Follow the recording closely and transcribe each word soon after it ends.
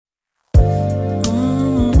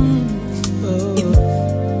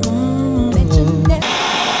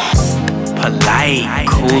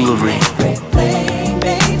foolery.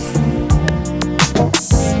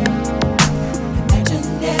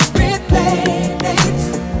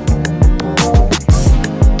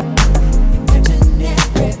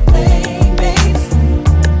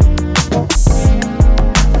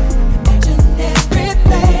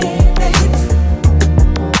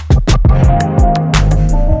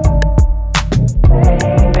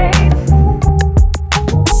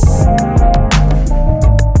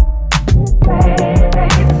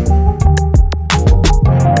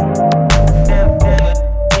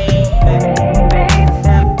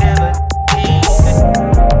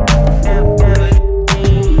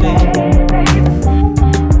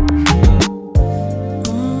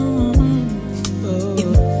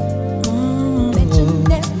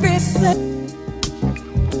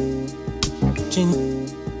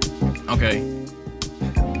 Okay.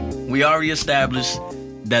 We already established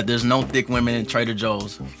that there's no thick women in Trader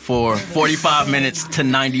Joe's for 45 minutes to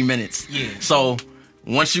 90 minutes. Yeah. So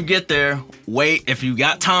once you get there, wait. If you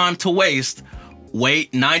got time to waste,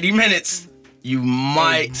 wait 90 minutes. You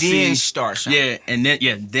might then start shopping.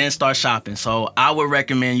 Then start shopping. So I would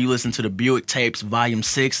recommend you listen to the Buick Tapes Volume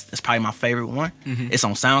 6. That's probably my favorite one. Mm-hmm. It's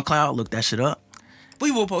on SoundCloud. Look that shit up.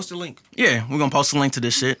 We will post a link. Yeah, we're gonna post a link to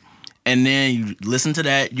this shit. And then you listen to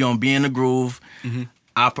that, you're gonna be in the groove. Mm-hmm.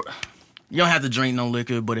 You don't have to drink no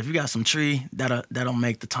liquor, but if you got some tree, that'll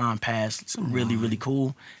make the time pass really, really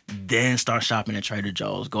cool. Then start shopping at Trader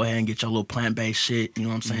Joe's. Go ahead and get your little plant-based shit, you know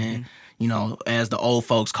what I'm saying? Mm-hmm. You know, as the old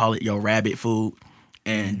folks call it, your rabbit food,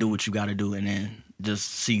 and do what you gotta do, and then just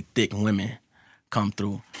see thick women come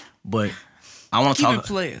through. But I want to talk. Keep it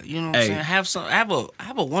player, you know what I'm saying?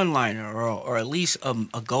 Have a one-liner or at least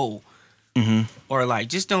a goal. Mm-hmm. Or like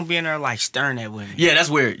just don't be in there like staring at women. Yeah, that's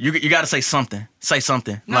weird. You got to say something. Say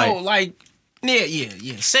something. No,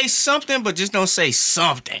 yeah. Say something, but just don't say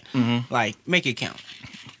something. Mm-hmm. Like make it count.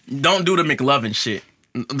 Don't do the McLovin shit.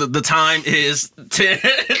 The time is 10.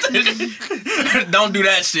 Don't do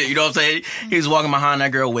that shit. You know what I'm saying? He was walking behind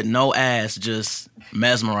that girl with no ass, just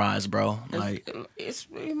mesmerized, bro. Like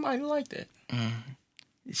he might like that.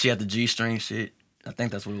 She had the G-string shit. I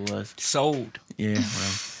think that's what it was. Sold. Yeah, bro.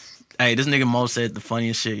 Hey, this nigga Mo said the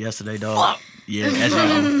funniest shit yesterday, dog. Fuck. Yeah, as you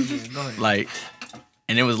know. Go ahead. Like,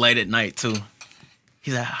 and it was late at night, too.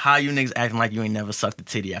 He's like, how you niggas acting like you ain't never sucked a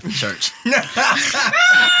titty after church? And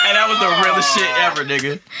that was the realest shit ever,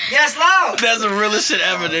 nigga. Yes, loud. That's the realest shit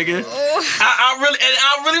ever, nigga.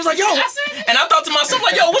 I really was like, yo. And I thought to myself,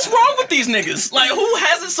 like, yo, what's wrong with these niggas? Like, who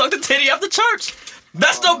hasn't sucked a titty after church?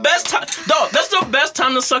 That's the best time. Dog, that's the best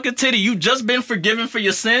time to suck a titty. You just been forgiven for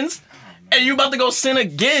your sins. And you about to go sin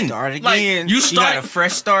again. Start again. Like, you got a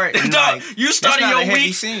fresh start. Dog, like, you starting your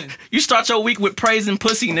week. Sin. You start your week with praise and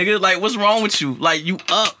pussy, nigga. Like, what's wrong with you? Like, you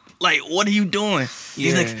up. Like, what are you doing?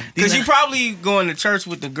 Yeah. Because you probably going to church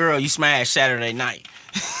with the girl you smashed Saturday night.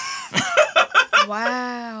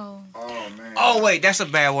 Wow. Oh, man. Oh, wait. That's a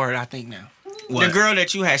bad word, I think, now. What? The girl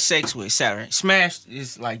that you had sex with Saturday. Smashed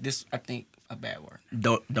is like this, I think, a bad word.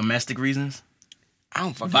 Domestic reasons? I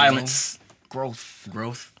don't fucking Violence. know.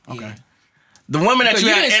 Growth? Okay. Yeah. The woman that you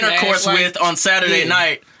had intercourse with on Saturday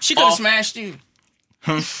night. She could have smashed you.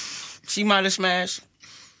 She might have smashed.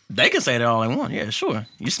 They can say that all they want. Yeah, sure.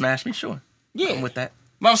 You smashed me, sure. Yeah. I'm with that.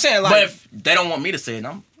 But I'm saying, like. But if they don't want me to say it,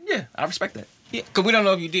 I respect that. Yeah, because we don't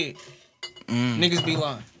know if you did. Niggas be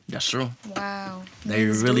lying. That's true. Wow. They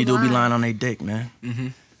really do be lying on their dick, man. Mm-hmm.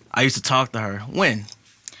 I used to talk to her. When?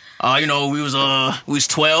 You know, we was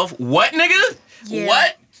 12. What, nigga? Yeah.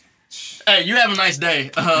 What? Hey, you have a nice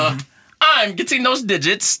day. I'm getting those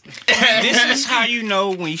digits. This is how you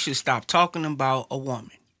know when you should stop talking about a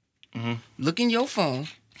woman. Mm-hmm. Look in your phone.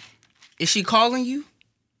 Is she calling you?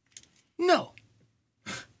 No.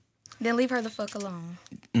 Then leave her the fuck alone.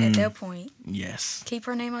 At that point. Yes. Keep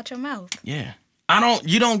her name out your mouth. Yeah.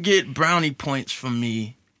 You don't get brownie points from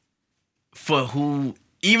me for who,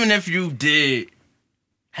 even if you did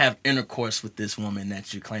have intercourse with this woman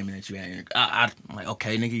that you're claiming that you had intercourse. I'm like,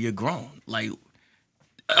 okay, nigga, you're grown. Like,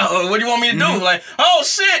 what do you want me to do? Mm-hmm. Like, oh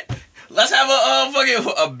shit, let's have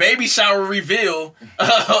a baby shower reveal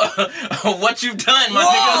what you've done,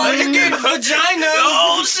 my nigga. You get vagina.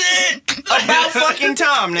 Oh shit, about fucking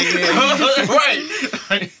time, nigga.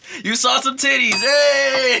 Right. You saw some titties.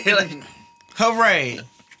 Hey, like, hooray.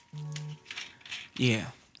 Yeah.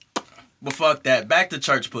 But fuck that. Back to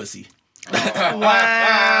church pussy. Wow.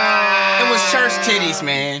 It was church titties,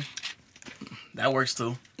 man. That works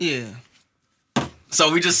too. Yeah.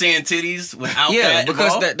 So we just saying titties without that? Yeah,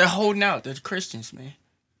 because they're holding out. They're Christians, man.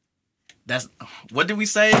 That's what did we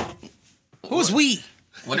say? Who's we?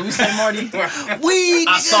 What did we say, Marty? We.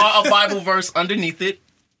 I saw a Bible verse underneath it.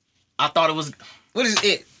 I thought it was. What is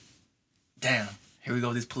it? Damn. Here we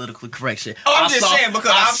go. This politically correct shit. Oh, I'm just saying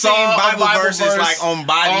because I've seen Bible verses like on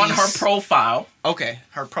bodies. On her profile. Okay,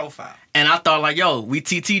 her profile. And I thought like, yo, we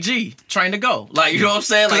TTG, train to go. Like, you know what I'm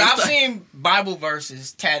saying? Like, I've seen Bible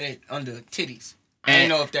verses tatted under titties. I didn't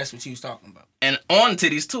know if that's what you was talking about. And on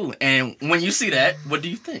titties too. And when you see that, what do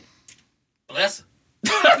you think? Bless.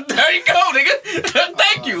 There you go, nigga.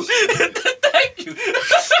 Thank you. Thank you.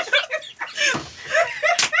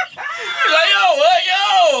 Like,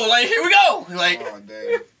 yo, like, here we go. Like, Oh,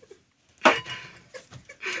 damn.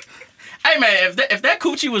 hey man, if that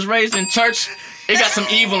coochie was raised in church, it got some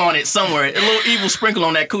evil on it somewhere. A little evil sprinkle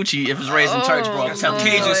on that coochie if it's raised in church, bro. I'm telling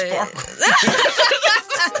you. Cajun sparkle.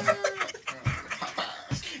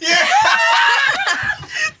 Yeah.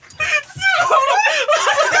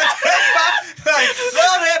 Like,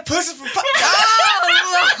 love that pussy from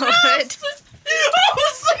Oh, Lord.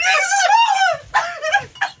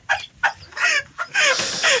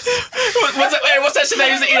 What's that shit they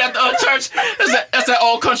used to eat at the church? That's that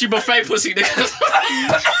old country buffet pussy, nigga.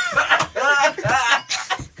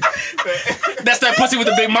 That's that pussy with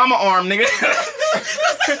the big mama arm, nigga.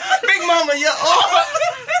 Big mama, yeah. Oh.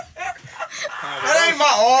 That ain't my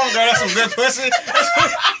arm, girl. That's some good pussy.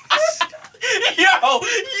 Yo,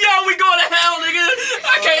 we going to hell, nigga.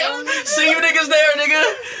 I can't see you niggas there, nigga.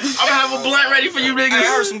 I'm gonna have a blunt ready for you niggas. I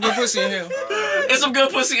heard some good pussy in here. It's some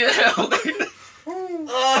good pussy in hell, nigga.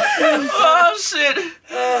 Oh shit.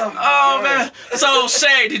 Oh man. So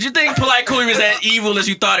Shay, did you think Polite Coolie was as evil as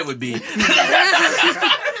you thought it would be?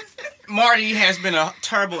 Marty has been a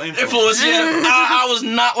terrible influence. Influence, yeah. I was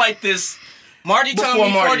not like this. Marty told Before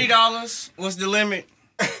me Marty. $40 was the limit.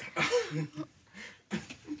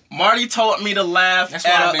 Marty taught me to laugh That's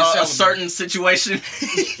why I've at been a celibate. certain situation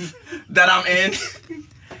that I'm in.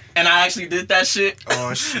 And I actually did that shit.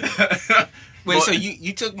 Oh shit. Wait, But- so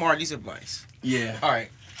you took Marty's advice? Yeah. All right.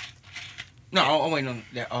 No, I'm waiting on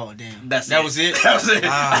that. Oh damn. That was it. That was it.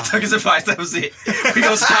 Ah. I took his advice. That was it. We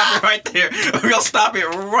gonna stop it right there. We gonna stop it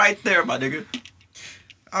right there, my nigga.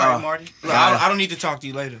 All right, Oh, Marty. Look, God. I don't need to talk to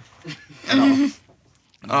you later.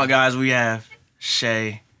 Oh, guys, we have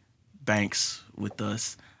Shay Banks with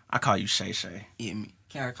us. I call you Shay Shay. Yeah, me.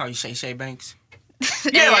 Can I call you Shay Shay Banks?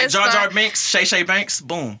 Yeah, like it's Jar Jar fine. Banks, Shay Shay Banks,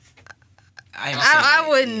 boom. I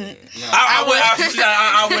wouldn't.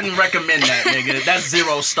 I wouldn't recommend that, nigga. That's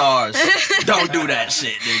 0 stars. Don't do that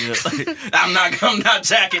shit, nigga. I'm not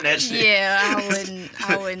jacking that shit. Yeah,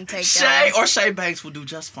 I wouldn't take Shay that. or Shay Banks will do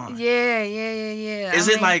just fine. Yeah. Is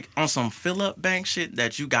it like on some fill up bank shit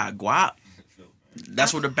that you got guap?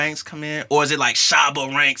 That's where the banks come in? Or is it like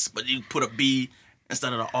Shaba ranks, but you put a B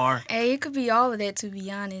instead of the R? Hey, it could be all of that, to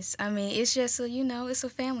be honest. I mean, it's just it's a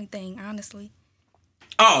family thing, honestly.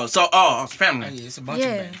 It's family. Yeah, it's a bunch Yeah.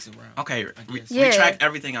 of banks around. Okay, Yeah. retract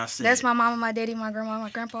everything I said. That's my mama, my daddy, my grandma, my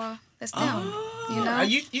grandpa. That's them. You know.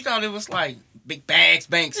 You thought it was like big bags,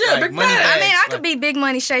 banks, Yeah, like big money bags. I bags. mean, I could like- be big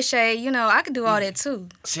money, Shay Shay. You know, I could do all that too.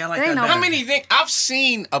 See, I like They that know better. How many think I've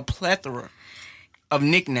seen a plethora of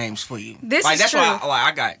nicknames for you. This like is that's true. why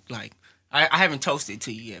I got like I haven't toasted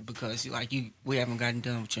to you yet because we haven't gotten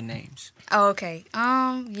done with your names. Oh, okay.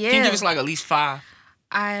 Yeah. Can you give us like at least 5?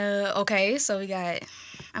 Okay, so we got.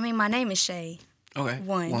 I mean, my name is Shay. Okay.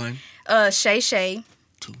 One. Shay Shay.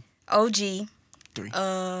 2. OG.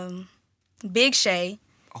 3. Big Shay.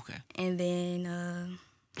 Okay. And then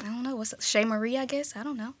I don't know what's Shay Marie. I guess I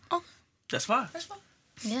don't know. That's fine.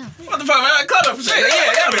 Yeah. What the fuck, man? Cut up for Yeah,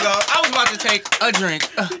 there we go. I was about to take a drink.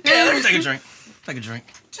 Yeah, let me take a drink. Take a drink.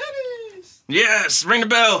 Yes, ring the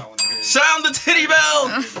bell. Sound the titty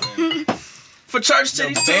bell for church The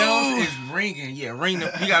titties bell too. is ringing. Yeah, ring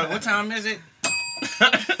the. You got. What time is it?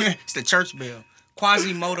 It's the church bell.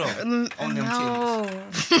 Quasimodo on them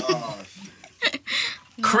titties. No.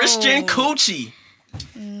 Christian No. Coochie.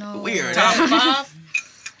 No. Weird. Top 5.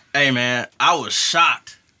 Hey man, I was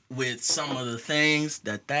shocked with some of the things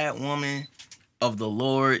that woman of the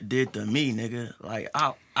Lord did to me, nigga. Like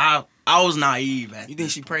I was naive at You think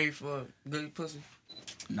she prayed for good pussy?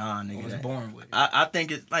 Nah, Or nigga. was that- born with it? I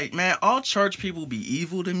think it's like, man, all church people be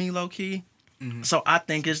evil to me, low key. So I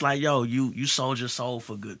think it's like, yo, you sold your soul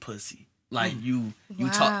for good pussy. Like you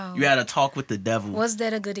Wow. you had a talk with the devil. Was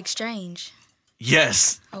that a good exchange?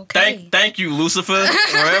 Yes. Okay. Thank you, Lucifer,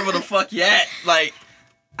 wherever the fuck you at. Like,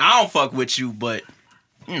 I don't fuck with you, but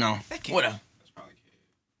you know, whatever.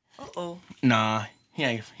 Uh-oh. Nah, he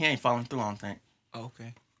ain't following through. I don't think.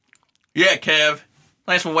 Okay. Yeah, Kev.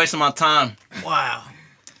 Thanks for wasting my time. Wow.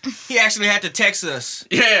 He actually had to text us.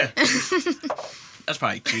 Yeah. That's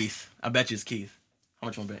probably Keith. I bet you it's Keith. How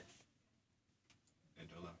much you want to bet?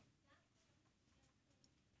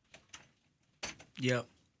 Yep.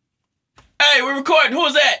 Hey, Hey, we're recording. Who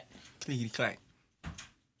is that? Clickety clack.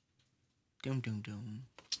 Doom doom doom.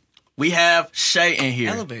 We have Shay in here.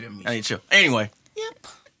 Elevator music. Hey, chill. Anyway. Yep.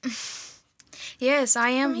 Yes, I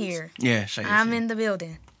am here. Yeah, Shay. I'm in the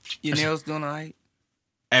building. Your nails doing all right?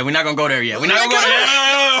 Hey, we're not gonna go there yet. We're not gonna go there.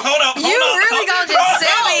 Hold up. You really gonna just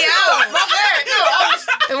set me out? My bad.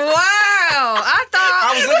 No, Wow,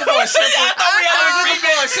 I was looking for a simple. I was looking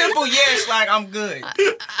for a simple yes. Like I'm good.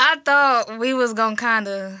 I thought we was gonna kind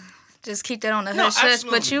of just keep that on the hush hush,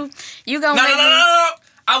 but absolutely. you gonna No, make no, no, me. no, no.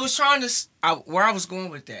 I was trying to. Where I was going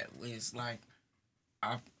with that was like,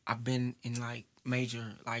 I've been in like major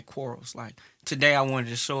like quarrels. Like today, I wanted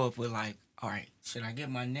to show up with like, all right, should I get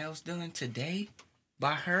my nails done today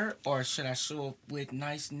by her, or should I show up with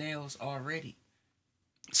nice nails already?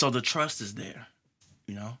 So the trust is there,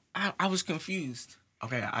 you know? I was confused.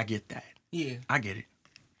 Okay, I get that. Yeah, I get it.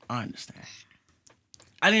 I understand.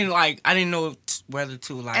 I didn't know whether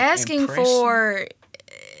to like Asking impress for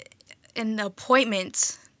an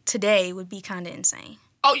appointment today would be kind of insane.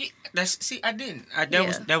 Oh, yeah, I didn't.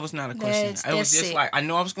 That was not a question. That's It was just it. like I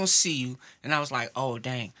know I was gonna see you, and I was like, oh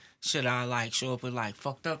dang, should I like show up with like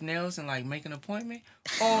fucked up nails and like make an appointment,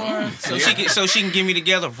 or so she can get me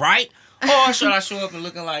together right, or should I show up and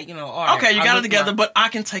looking like all right, Okay, you I got it look together, like- but I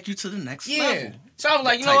can take you to the next level. So I was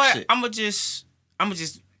like, you know Type what, shit. I'm gonna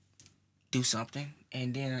just do something,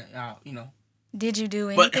 and then Did you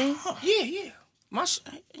do But anything? yeah,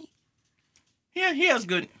 yeah, he has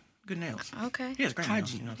good nails. Okay. He has great nails.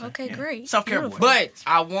 Hygiene. You know what I'm Okay, saying? great. Self-care boy. Beautiful. but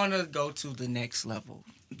I want to go to the next level.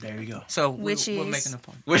 There you go. So Which we'll is? make an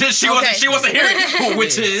appointment. Which is, she Okay. wasn't hearing it.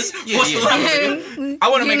 Which is what's the level? I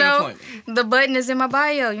want to You make know, an appointment. the button is in my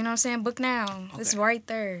bio. You know what I'm saying? Book now. It's Okay. right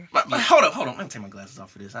there. But hold up. Let me take my glasses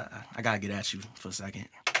off for this. I gotta get at you for a second.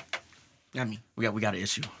 I mean, We got an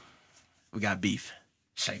issue. We got beef.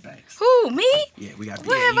 Shay Banks. Who, me? Yeah, we got beef.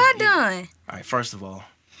 What have I done? All right. First of all,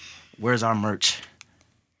 where's our merch?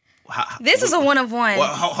 This is a one of one.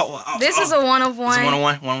 This is a one of one. It's a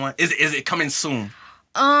one-on-one. Is it coming soon?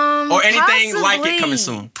 Or anything like it coming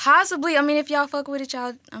soon. Possibly. I mean, if y'all fuck with it,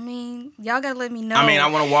 y'all gotta let me know. I mean, I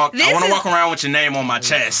want to walk. This I want to is- walk around with your name on my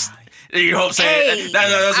chest. You know what I'm saying? Hey,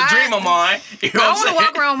 That's a dream of mine. You know I what I'm want to saying?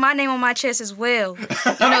 walk around with my name on my chest as well.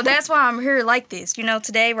 That's why I'm here like this.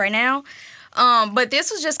 Today, right now. But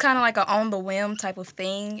this was just kind of like an on the whim type of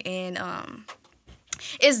thing, and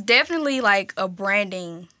it's definitely like a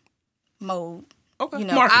branding mode. okay.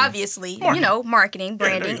 Marketing. Obviously, marketing,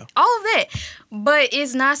 there you branding, go. all of that. But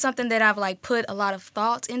it's not something that I've like put a lot of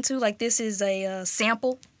thoughts into. Like this is a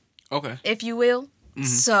sample, Okay. if you will.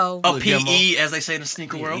 So, A demo. PE, as they say in the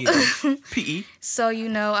sneaker world. PE. so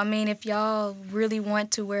if y'all really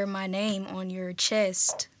want to wear my name on your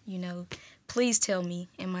chest, please tell me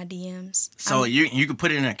in my DMs. So you can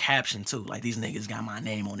put it in a caption too. Like, these niggas got my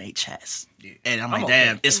name on their chest. And I'm like, okay.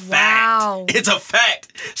 damn, it's Wow. fact. It's a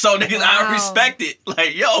fact. So niggas, I Wow. respect it.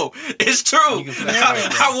 Like, yo, it's true. You can flex on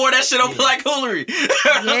it. I wore that shit on Black Hillary.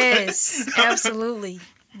 Yes, absolutely.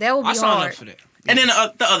 That would I be signed hard. up for that. And then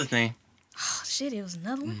the other thing, Oh, shit, it was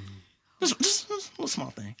another one. just a little small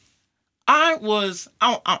thing. I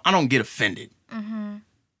don't get offended.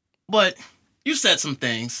 But you said some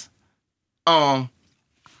things. I'm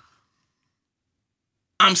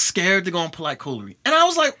scared to go on Polite Coolery. And I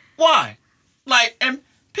was like, why? Like, and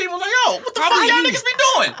people like, yo, what the fuck y'all niggas be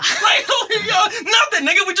doing? Like, yo, nothing,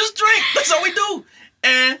 nigga. We just drink. That's all we do.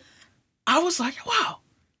 And I was like, wow,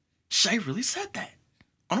 Shay really said that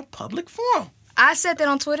on a public forum. I said that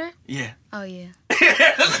on Twitter. Yeah. Oh yeah. I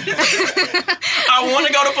want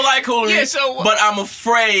to go to Polite Coolery, Yeah, so- but I'm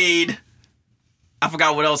afraid. I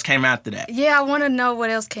forgot what else came after that. Yeah, I want to know what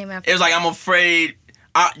else came after. It was like, I'm afraid.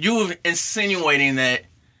 You were insinuating that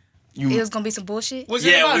It was gonna be some bullshit. Was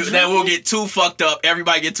it about that we'll drinking? get too fucked up.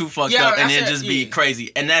 Everybody get too fucked Yeah, up, and I then said- just be yeah.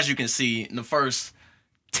 crazy. And as you can see, in the first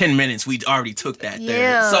 10 minutes, we already took that Yeah,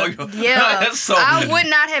 there. So, yeah. so I would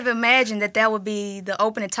not have imagined that would be the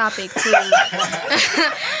opening topic to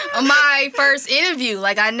my first interview.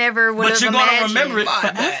 Like I never would have But you're imagined. gonna remember it My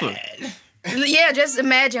forever. bad. Yeah, just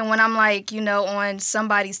imagine when I'm like, on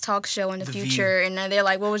somebody's talk show in the future, and then they're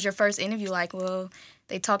like, "What was your first interview like?" Well,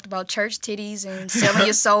 they talked about church titties and selling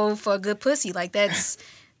your soul for a good pussy. Like that's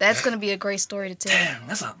gonna be a great story to tell. Damn,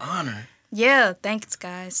 that's an honor. Yeah, thanks,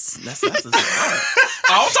 guys. That's an honor.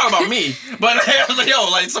 I was talking about me, but I was like, yo,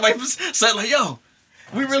 like somebody said, like, yo,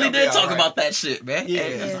 we really That'll be did talk alright. about that shit, man. Yeah.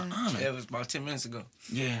 Hey, that's Yeah. an honor. That was about 10 minutes ago.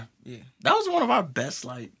 Yeah. Yeah. That was one of our best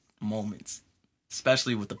moments,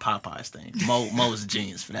 especially with the Popeyes thing. Mo's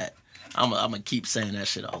genius for that. I'm gonna keep saying that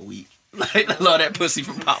shit all week. Like, I love that pussy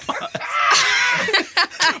from Popeyes.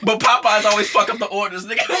 But Popeyes always fuck up the orders,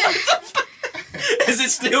 nigga. Is it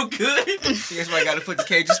still good? That's why I got to put the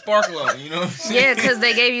Cajun sparkle on. You know what I'm saying? Yeah, because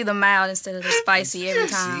they gave you the mild instead of the spicy every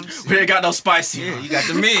time. We ain't got no spicy. Yeah, you got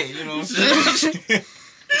the mid. You know what I'm saying?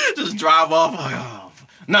 Just drive off. Like, oh.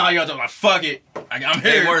 No, you're like, fuck it. I'm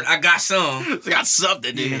here. I got some. I got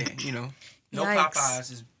something, dude. Yeah, you know. No Yikes.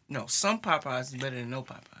 Popeyes is some Popeyes is better than no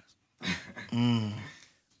Popeyes.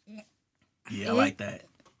 Yeah, I like that.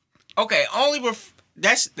 Okay,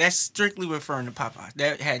 that's strictly referring to Popeyes.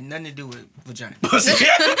 That had nothing to do with vagina. Yeah.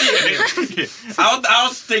 I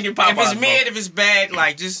was thinking Popeyes. If it's mid, if it's bad,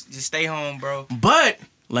 like just stay home, bro. But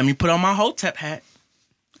let me put on my Hotep hat.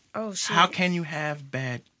 Oh, shit. How can you have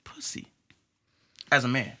bad pussy as a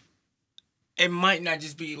man? It might not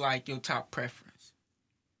just be like your top preference.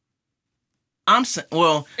 I'm saying,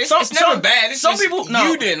 well, It's never bad. It's some just people,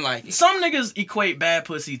 no, you didn't like it. Some niggas equate bad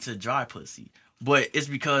pussy to dry pussy, but it's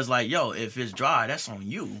because like, yo, if it's dry, that's on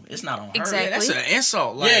you. It's not on her. Exactly. Yeah, that's an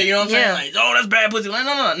insult. Like, Yeah, you know what I'm Yeah. saying? Like, oh, that's bad pussy. Like,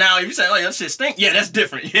 no. Now, if you say, like, that shit stink, yeah, that's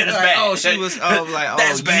different. Yeah, that's like, bad. oh, she was. Oh, like, oh,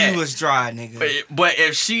 That's bad. you was dry, nigga. But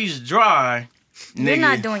if she's dry, You're nigga,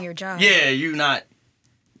 not doing your job. yeah, you not.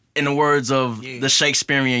 In the words of Yeah. the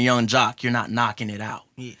Shakespearean young jock, you're not knocking it out.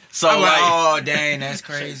 Yeah. So I'm like, like, oh, dang, that's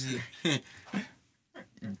crazy.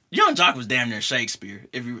 young jock was damn near Shakespeare.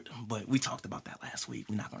 But we talked about that last week.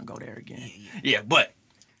 We're not gonna go there again. Yeah, but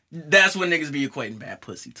that's what niggas be equating bad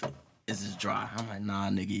pussy to. Is it's dry? I'm like, nah,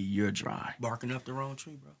 nigga, you're dry. Barking up the wrong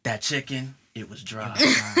tree, bro. That chicken, it was dry.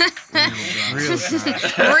 Real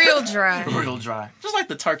dry. Real dry. Real dry. Just like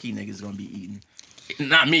the turkey niggas gonna be eating.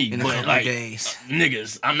 Not me, In a but couple like of days.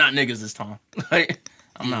 niggas. I'm not niggas this time. Like,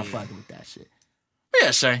 I'm not fucking with that shit. But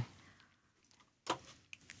yeah, Shay.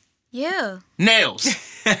 Yeah. Nails.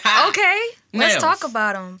 Okay. Let's Nails. talk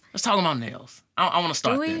about them. Let's talk about nails. I want to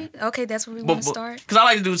start Do we? there. Okay, that's where we want to start. Because I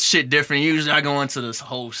like to do shit different. Usually I go into this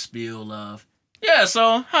whole spiel of, yeah,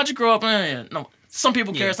 so how'd you grow up? No, some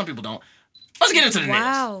people care, some people don't. Let's get into the nails.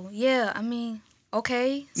 Wow. Yeah. I mean,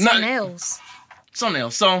 okay. Some No- nails. Some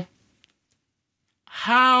nails. So,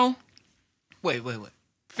 how... Wait.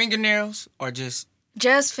 Fingernails or just?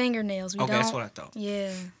 Just fingernails. We Okay, don't. that's what I thought.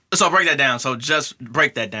 Yeah. So break that down. So just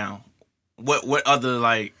break that down. What other,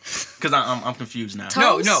 like... Because I'm confused now.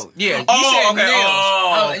 Toes? No, yeah. You Oh, said okay. nails.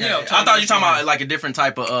 Oh, okay. you know, I thought you were talking about like a different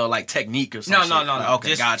type of like technique or something. No. Okay,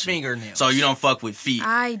 Just gotcha. fingernails. So you don't fuck with feet.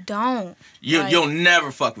 I don't. like- You'll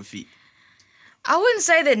never fuck with feet. I wouldn't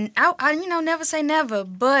say that. I never say never,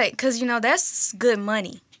 but because that's good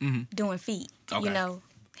money doing feet. Okay.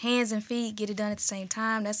 Hands and feet, get it done at the same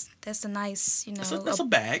time. That's a nice, That's a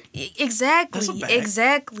bag. Exactly. That's a bag.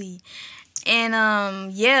 Exactly.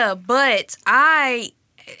 And yeah, but I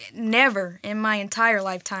never in my entire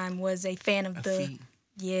lifetime was a fan of the feet.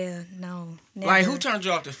 Yeah, no. Never. Like, who turned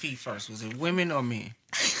you off the feet first? Was it women or men?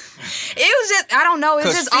 It was just I don't know. It's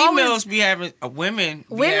Because just females always be having women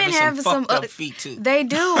women be having some fucked up other feet too. They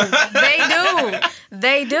do.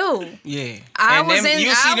 They do. Yeah, I and was them, in-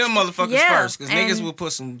 you'll see I- them motherfuckers yeah, first, because niggas and- will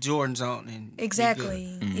put some Jordans on and be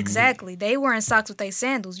Exactly. good. Exactly. They wearing socks with their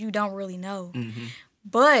sandals. You don't really know.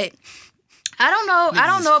 But I don't know. I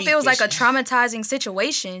don't Niggas know is if it was like a feet traumatizing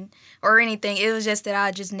situation or anything. It was just that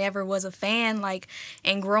I just never was a fan. Like,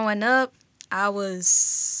 and growing up, I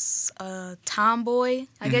was a tomboy,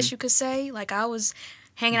 I guess you could say. Like, I was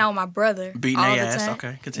hanging out with my brother Beating all their the ass. time.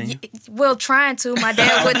 Okay, continue. Well, trying to. My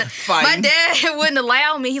dad wouldn't. my Fighting. dad wouldn't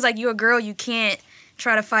allow me. He's like, "You're a girl. You can't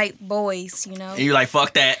try to fight boys." And you like,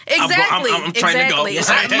 fuck that. Exactly. I'm trying to go. exactly.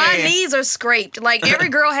 Yes, My knees are scraped. Like every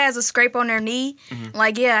girl has a scrape on their knee.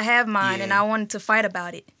 Like, yeah, I have mine, and Yeah. I wanted to fight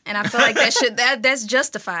about it. And I feel like that's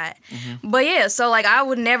justified. But yeah, so like I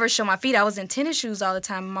would never show my feet. I was in tennis shoes all the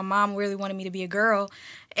time. My mom really wanted me to be a girl.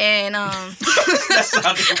 And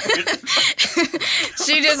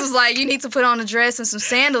she just was like, "You need to put on a dress and some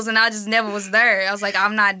sandals," and I just never was there. I was like,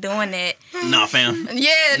 "I'm not doing that." Nah, fam.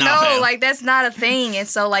 Yeah, Nah, no, fam. like that's not a thing. And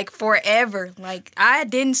so like forever, like I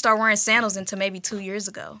didn't start wearing sandals until maybe 2 years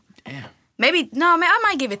ago. Damn. Maybe no, man, I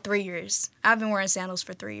might give it 3 years. I've been wearing sandals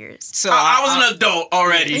for 3 years. So I was an adult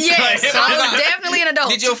already. Yes, I was definitely an adult.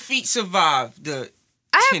 Did your feet survive the?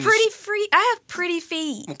 I have tennis- pretty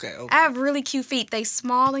feet. Okay. I have really cute feet. They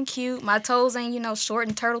small and cute. My toes ain't short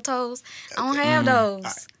and turtle toes. I don't have those.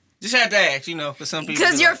 Right. Just had to ask, for some people.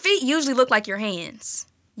 Because be your like, feet usually look like your hands.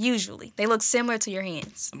 Usually, they look similar to your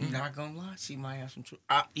hands. I'm not gonna lie, she might have some truth.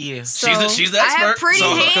 Yeah. So she's the I have expert, pretty so-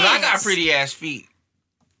 hands. Because I got pretty ass feet,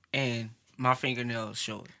 and my fingernails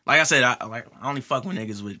show it. Like I said, I only fuck with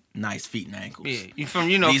niggas with nice feet and ankles. Yeah, you from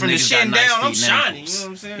These from the niggas shin got nice down, I'm feet and shining. ankles. You know what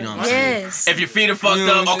I'm saying? You know what I'm saying? Yes. If your feet are fucked You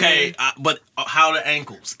know up, what I'm okay. saying? But how the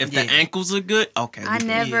ankles? If the Yeah. ankles are good, okay. I we can-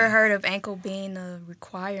 never Yeah. heard of ankle being a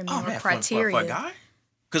requirement Oh or man, criteria. for a guy?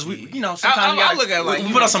 Because we, you know, sometimes I look at, like, we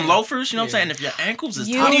you put know on some what I'm loafers. You know what I'm saying? If your ankles is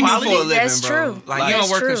You- top What do you do quality, for a living, That's bro? true. Like, you That's don't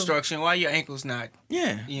work true. construction. Why your ankles not,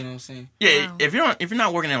 yeah, you know what I'm saying? yeah. Wow. If you're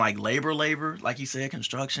not working in like labor, like you said,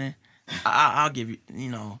 construction, I'll give you, you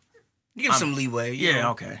know, You give some leeway. You yeah,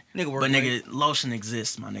 know? okay. Nigga work But late. nigga, lotion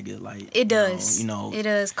exists, my nigga. Like It does. You know, It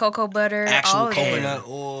does. Cocoa butter. Actual all of that. Coconut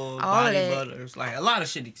oil, All body of that. butters. Like, a lot of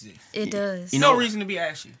shit exists. It does. You No know- reason to be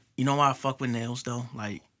ashy. you know why I fuck with nails though?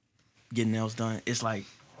 Like getting nails done. It's like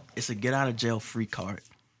it's a get out of jail free card.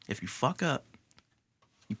 If you fuck up,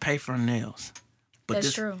 you pay for the nails. But That's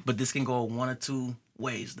this, true. But this can go one or two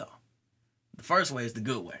ways though. The first way is the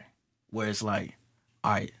good way, where it's like,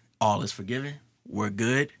 all right, all is forgiven. We're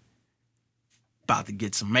good. About to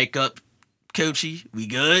get some makeup, coochie. We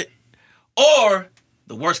good. Or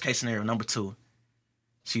the worst case scenario, number 2.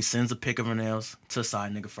 She sends a pic of her nails to a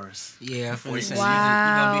side nigga first. Yeah, for the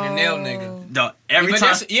Wow. you gonna be the nail nigga. Dog, every But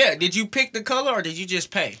time. yeah, did you pick the color or did you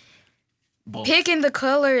just pay? Both. Picking the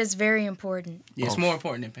color is very important. Yeah, it's Both. more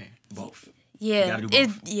important than paying. Both. Yeah. gotta do It.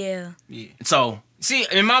 both. Yeah. Yeah. So See,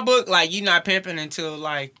 in my book, like, you not pimping until,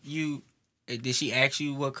 like, you... Did she ask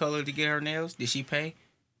you what color to get her nails? Did she pay?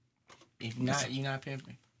 If not, you not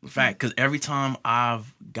pimping. in fact, because every time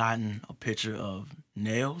I've gotten a picture of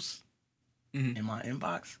nails Mhm. in my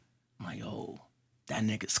inbox, I'm like, yo, that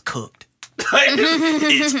nigga's cooked. Like,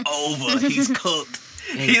 it's over. He's cooked.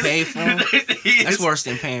 And you paid for him? He That's is- worse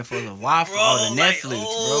than paying for the Wi-Fi Bro, or the like, Netflix, bro.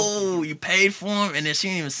 oh, you paid for him, and then she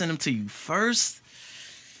didn't even send him to you first.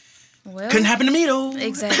 Well. Couldn't happen to me though.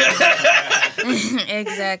 Exactly.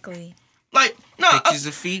 Exactly. Like, no, Pictures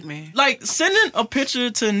of feet, man. like sending a picture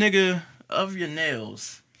to a nigga of your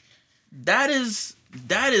nails. That is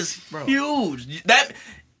Bro. huge. That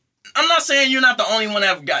I'm not saying you're not the only one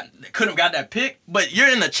that could have got that pick, but you're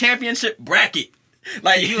in the championship bracket.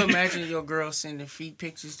 Like Can you imagine your girl sending feet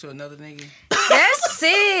pictures to another nigga? That's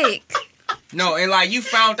sick. No, and, like, you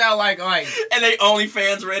found out, like, and they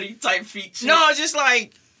OnlyFans ready type feet shit. no, just,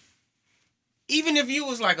 like, even if you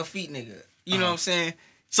was, like, a feet nigga, you know what I'm saying?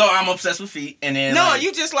 So I'm obsessed with feet, and then No, like,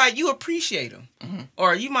 you just, like, you appreciate them.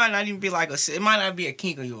 Or you might not even be, like, it might not be a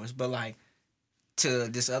kink of yours, but, like, to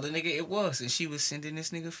this other nigga, it was. And she was sending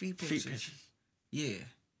this nigga feet pictures. feet pictures. Yeah.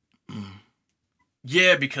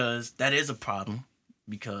 Yeah, because that is a problem.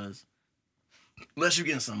 Because unless you're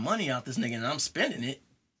getting some money out this nigga and I'm spending it,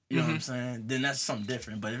 you know what I'm saying? Then that's something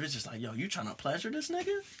different. But if it's just like, yo, you trying to pleasure this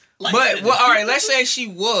nigga? Like, But, well, all right, let's say she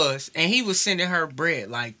was, and he was sending her bread,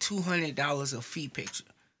 like $200 a feet picture.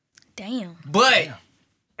 Damn. But Damn.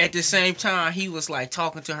 at the same time, he was, like,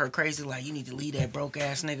 talking to her crazy, like, you need to leave that broke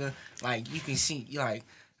ass nigga. Like, you can see, like,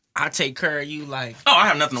 I take care of you, like, Oh, I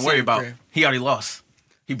have nothing to worry Same about. prayer. He already lost.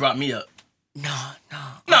 He brought me up. no.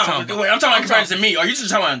 No, I'm talking about compared to me. Or you just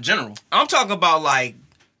talking about in general? I'm talking about, like,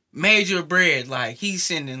 major bread. Like, he's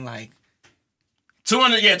sending, like,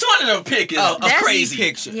 200, yeah, 200 a pick is a That's- crazy.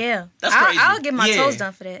 picture. Yeah. That's crazy. I'll get my Yeah. toes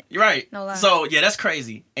done for that. You're right. No lie. So yeah, that's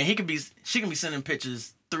crazy. And she can be sending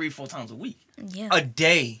pictures 3-4 times a week. Yeah. A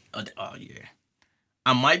day. Oh yeah.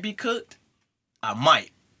 I might be cooked. I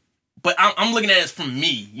might. But I'm looking at it from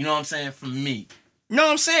me. You know what I'm saying? From me. No,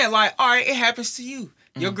 I'm saying, like, all right, it happens to you.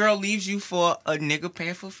 Your girl leaves you for a nigga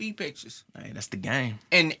paying for feet pictures. Hey, that's the game.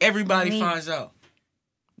 And everybody Me. finds out.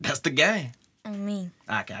 That's the game. On me.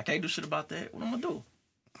 I can't do shit about that. What I'm gonna do?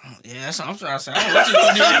 Yeah, that's what I'm trying to say. I don't know what you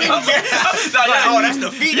gonna do. Like, oh, that's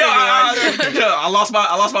the feet Yo, nigga. I lost my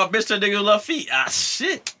bitch to a nigga who love feet. Ah,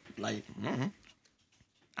 shit. Like,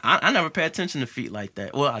 I never pay attention to feet like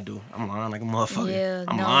that. Well, I do. I'm lying like a motherfucker. Yeah,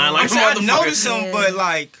 I'm no. lying like I'm a saying, I motherfucker. noticed them, Yeah. but,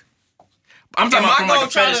 like, I'm talking about from like a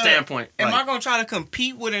gonna try fetish to- standpoint. Am Like, I gonna try to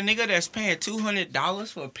compete with a nigga that's paying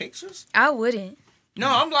 $200 for pictures? I wouldn't. No,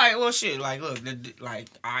 I'm like, well, shit. Like, look, like,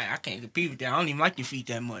 I can't compete with that. I don't even like your feet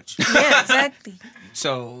that much. Yeah, exactly.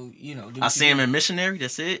 So, you know, do I what see you him in missionary.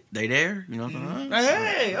 That's it. They there. You know what I'm saying?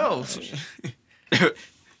 Hey, oh,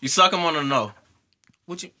 You suck them on the no.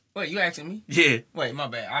 what you? Wait, you asking me? Yeah. Wait, my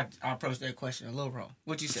bad. I approached that question a little wrong.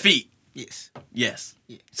 What you say? Feet. Yes. Yes.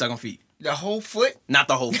 Yeah. Suck on feet. The whole foot. Not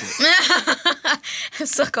the whole foot.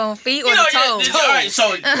 Suck on feet or You know, the toes. yeah, all right,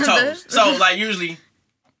 so toes. So like usually,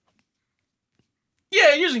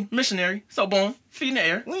 usually missionary. So boom, feet in the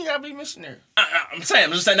air. We ain't gotta be missionary. I'm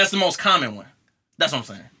just saying that's the most common one. That's what I'm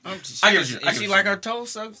saying. I get you. If she like her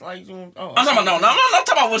toes sucks, like, oh. I'm talking about no, I'm not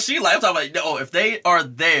talking about what she like. I'm talking about if they are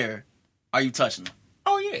there, are you touching them?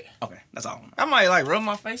 Oh yeah. Okay, that's all. I might like rub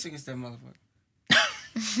my face against that motherfucker.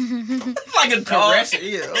 Like a dog. Caress it,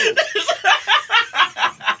 yeah.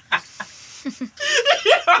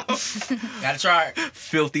 Gotta try it.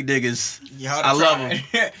 Filthy niggas. I love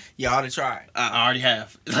them. You ought to try it. I already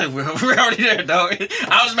have. Like we're already there, dog.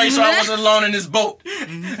 I was making sure I wasn't alone in this boat.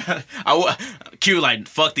 Q like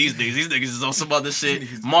fuck these niggas. These niggas is on some other shit.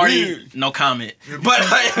 Marty, no comment. But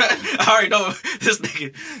I already know this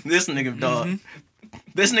nigga, dog.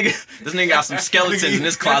 This nigga got some skeletons in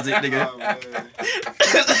this closet, nigga.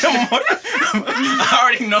 I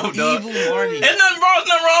already know, dog. Evil Marty. There's nothing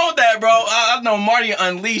wrong with that, bro. I know Marty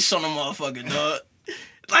unleashed on the motherfucker, dog.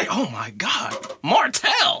 Like, oh my God,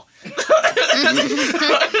 Martell. I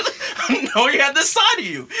know he had this side of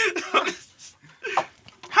you.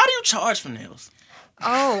 How do you charge for nails?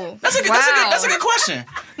 Oh, That's a good question.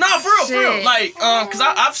 No, for real. Like, cause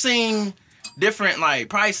I've seen different like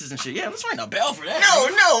prices and shit. Yeah, let's ring a bell for that.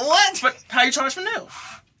 No, what? But how you charge for nails?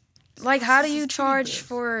 Like, how do you charge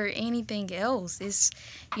for anything else? It's,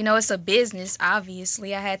 it's a business.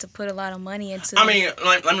 Obviously, I had to put a lot of money into. I mean,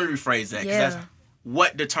 let me rephrase that. 'Cause that's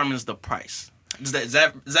what determines the price. Is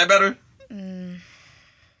that better?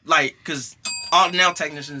 Like, cause all nail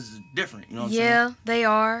technicians is different. You know what I'm saying? Yeah, they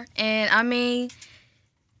are, and I mean,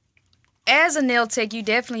 as a nail tech, you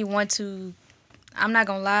definitely want to. I'm not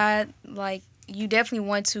gonna lie, like, you definitely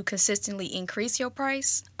want to consistently increase your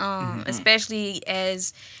price, especially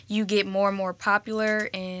as you get more and more popular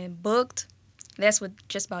and booked. That's with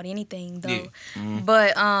just about anything, though. Yeah.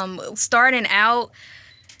 But starting out,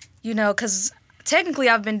 because technically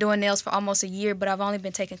I've been doing nails for almost a year, but I've only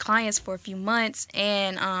been taking clients for a few months.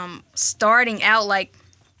 And starting out, like,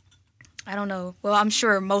 I don't know. Well, I'm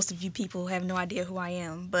sure most of you people have no idea who I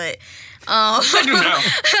am, but I do now.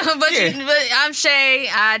 but I'm Shay.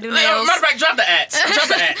 I do nails. Matter of fact, drop the ads.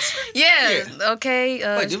 Yeah.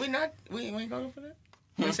 Okay. Wait, did we not? We ain't go for that.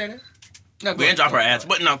 We didn't say that. No, we didn't drop our ads,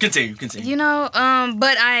 but no, continue. But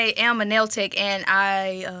I am a nail tech, and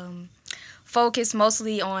I focus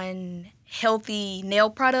mostly on healthy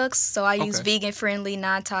nail products. So I use vegan-friendly,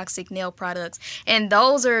 non-toxic nail products, and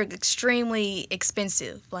those are extremely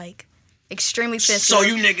expensive. Like, extremely expensive. So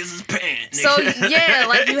you niggas is paying. So yeah,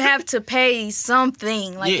 like, you have to pay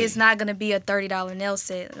something. Like, it's not gonna be a $30 nail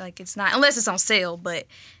set. Like, it's not, unless it's on sale. But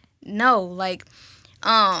no, like,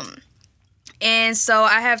 and so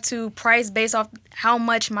I have to price based off how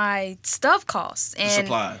much my stuff costs and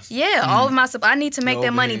supplies. Yeah, all of my supplies. I need to make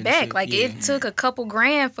that money back. Like, it took a couple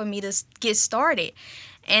grand for me to get started.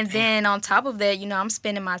 And then on top of that, I'm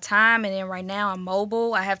spending my time, and then right now I'm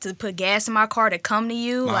mobile. I have to put gas in my car to come to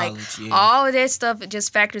you. Mileage, like, all of that stuff, it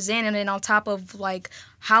just factors in. And then on top of, like,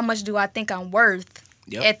 how much do I think I'm worth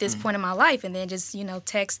at this point in my life? And then just,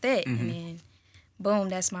 text that. And then, boom,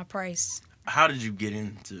 that's my price. How did you get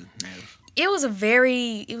into nails? It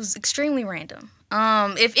was extremely random.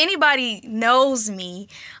 If anybody knows me,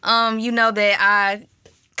 that I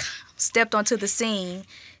stepped onto the scene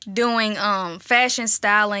doing fashion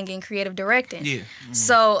styling and creative directing. Yeah.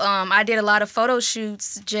 So I did a lot of photo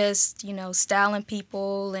shoots, just, styling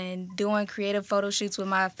people and doing creative photo shoots with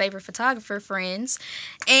my favorite photographer friends.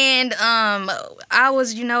 And I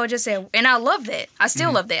was, just said, and I love that. I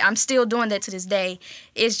still love that. I'm still doing that to this day.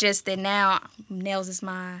 It's just that now nails is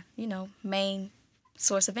my, main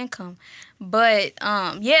source of income. But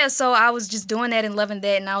so I was just doing that and loving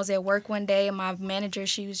that, and I was at work one day, and my manager,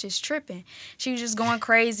 she was just tripping. She was just going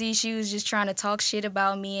crazy. She was just trying to talk shit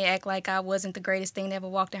about me and act like I wasn't the greatest thing that ever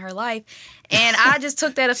walked in her life. And I just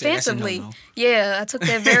took that offensively. No-no. Yeah, I took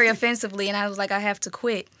that very offensively, and I was like, I have to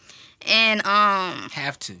quit. And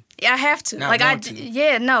have to. Yeah, I have to. Not like want to.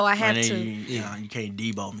 Yeah, no, I have to. You can't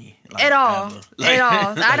debo me. Like, at all. Like, at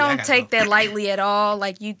all. I don't take that lightly at all.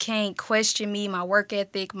 Like, you can't question me, my work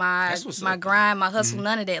ethic, my grind, my hustle,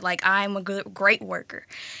 none of that. Like, I'm a great worker.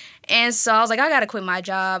 And so I was like, I gotta quit my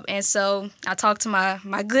job. And so I talked to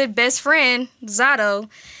my good best friend, Zato.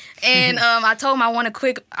 And I told him I want to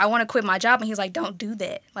quit my job, and he's like, "Don't do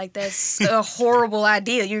that. Like, that's a horrible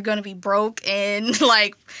idea. You're gonna be broke, and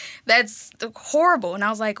like, that's horrible." And I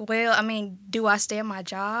was like, "Well, I mean, do I stay at my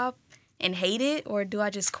job and hate it, or do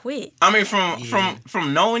I just quit?" I mean,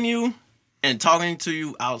 from knowing you and talking to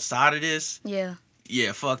you outside of this, yeah,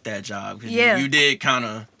 fuck that job. Yeah, you did kind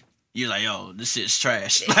of. You're like, yo, this shit's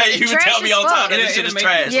trash. Like, you would tell me all the time that this shit is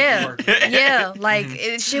trash. Yeah, yeah. Like,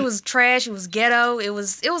 shit was trash. It was ghetto. It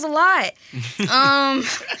was a lot.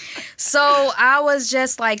 So I was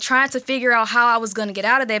just, like, trying to figure out how I was going to get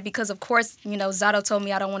out of that because, of course, Zato told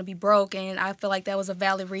me I don't want to be broke, and I feel like that was a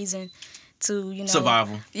valid reason to,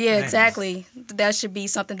 survival. Yeah, exactly. That should be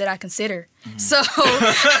something that I consider. Mm-hmm. So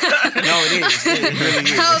no, it is. It really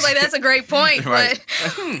is. I was like, that's a great point. Right.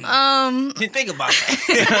 But didn't think about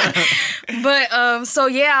that. But so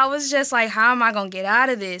yeah, I was just like, how am I gonna get out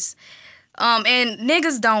of this? And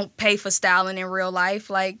niggas don't pay for styling in real life.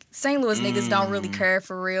 Like, St. Louis niggas don't really care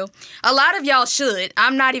for real. A lot of y'all should.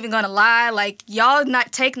 I'm not even gonna lie. Like, y'all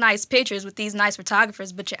not take nice pictures with these nice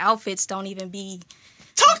photographers, but your outfits don't even be...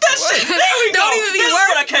 Talk that shit. There we Don't go. even be This is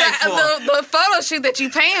what I came for. the photo shoot that you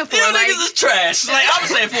paying for. You like, niggas is trash. Like, I'm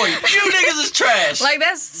saying for you. You niggas is trash. Like,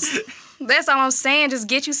 that's all I'm saying. Just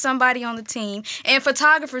get you somebody on the team. And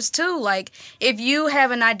photographers, too. Like, if you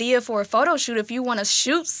have an idea for a photo shoot, if you want to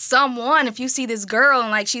shoot someone, if you see this girl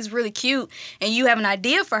and, like, she's really cute and you have an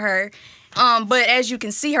idea for her, but as you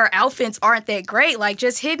can see, her outfits aren't that great, like,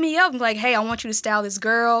 just hit me up and be like, hey, I want you to style this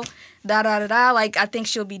girl, da-da-da-da. Like, I think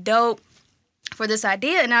she'll be dope for this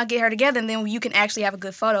idea, and I'll get her together, and then you can actually have a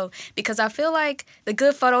good photo. Because I feel like the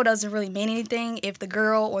good photo doesn't really mean anything if the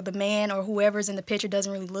girl or the man or whoever's in the picture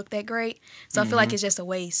doesn't really look that great. So I feel like it's just a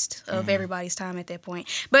waste of everybody's time at that point.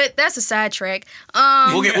 But that's a sidetrack.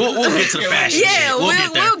 We'll get to the fashion Yeah, shit.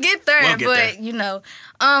 we'll get there. We'll get but there. you know,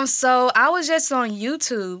 so I was just on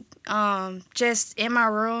YouTube, just in my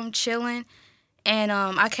room chilling, and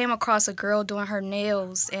I came across a girl doing her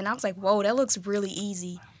nails, and I was like, whoa, that looks really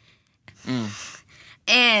easy.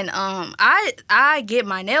 And I get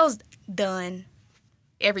my nails done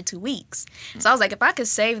every 2 weeks. So I was like, if I could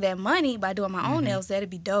save that money by doing my own nails,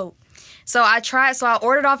 that'd be dope. So I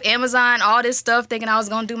ordered off Amazon all this stuff thinking I was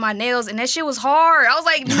going to do my nails, and that shit was hard. I was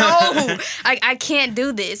like, no, I can't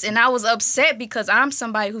do this. And I was upset because I'm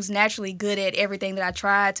somebody who's naturally good at everything that I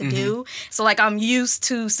tried to do. So, like, I'm used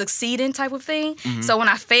to succeeding type of thing. So when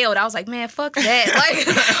I failed, I was like, man, fuck that. Like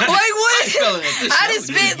what? I just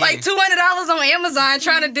spent like $200 on Amazon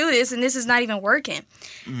trying to do this, and this is not even working.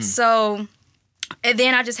 So... And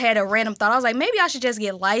then I just had a random thought. I was like, maybe I should just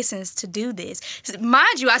get licensed to do this.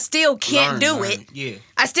 Mind you, I still can't do it. Yeah.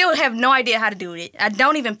 I still have no idea how to do it. I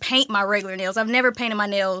don't even paint my regular nails. I've never painted my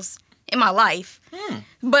nails in my life.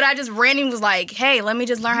 But I just randomly was like, hey, let me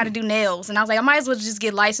just learn how to do nails. And I was like, I might as well just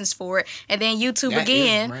get licensed for it. And then YouTube That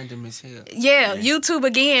again. is random as hell. Yeah, YouTube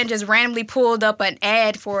again just randomly pulled up an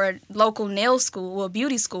ad for a local nail school, a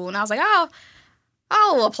beauty school. And I was like, oh,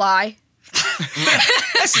 I'll apply.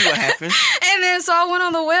 Let's see what happens. And then so I went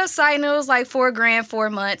on the website and it was like $4,000, 4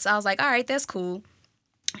 months. I was like, all right, that's cool.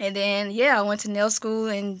 And then, yeah, I went to nail school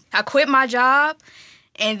and I quit my job.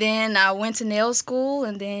 And then I went to nail school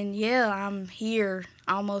and then, yeah, I'm here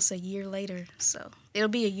almost a year later. So it'll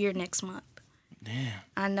be a year next month. Damn.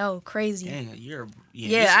 I know, crazy. Dang, a year.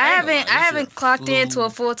 Yeah, I haven't clocked into a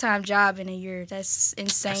full-time job in a year. That's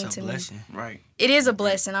insane That's a to blessing. me. Right. It is a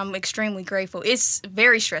blessing. I'm extremely grateful. It's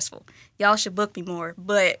very stressful. Y'all should book me more,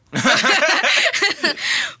 but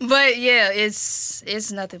but yeah,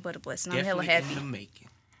 it's nothing but a blessing. I'm hella Definitely happy. in the making.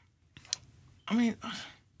 I mean,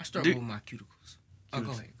 I struggle with my cuticles. Oh,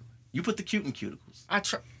 go ahead. you put the cute in cuticles.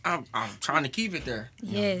 I'm trying to keep it there.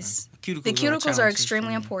 Yes, Cuticles the cuticles are challenges extremely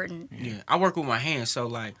for me. important. Yeah, I work with my hands, so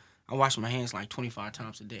like I wash my hands like 25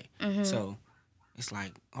 times a day. Mm-hmm. So it's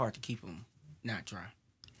like hard to keep them not dry.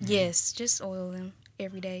 Yes, just oil them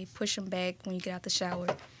every day. Push them back when you get out the shower.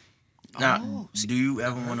 Now, do you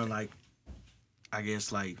ever want to, like, I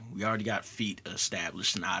guess, like, we already got feet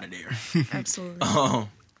established and out of there. Absolutely.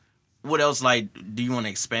 What else, like, do you want to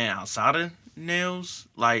expand outside of nails?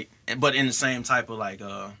 Like, but in the same type of, like,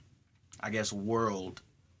 I guess, world,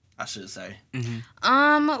 I should say.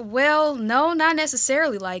 Well, no, not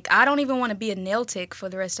necessarily. Like, I don't even want to be a nail tech for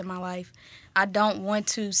the rest of my life. I don't want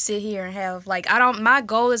to sit here and have, like, my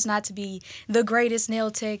goal is not to be the greatest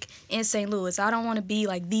nail tech in St. Louis. I don't want to be,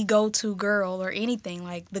 like, the go-to girl or anything.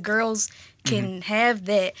 Like, the girls can have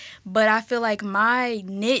that. But I feel like my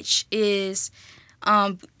niche is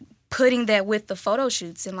putting that with the photo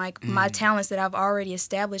shoots and, like, my talents that I've already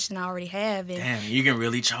established and I already have. And Damn, you can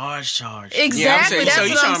really charge. Exactly, Yeah, I'm saying, that's so what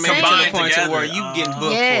you trying I'm to make it to saying. the point to Together. where you getting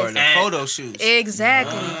booked Yes. for the photo shoots.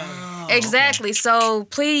 Exactly. Exactly. So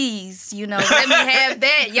please, let me have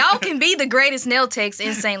that. Y'all can be the greatest nail techs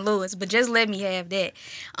in St. Louis, but just let me have that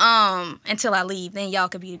until I leave. Then y'all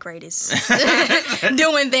can be the greatest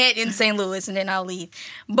doing that in St. Louis, and then I'll leave.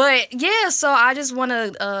 But yeah, so I just want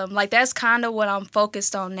to that's kind of what I'm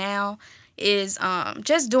focused on now. Is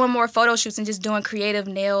just doing more photo shoots and just doing creative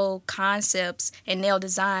nail concepts and nail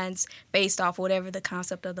designs based off whatever the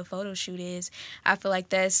concept of the photo shoot is. I feel like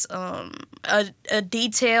that's a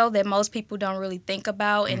detail that most people don't really think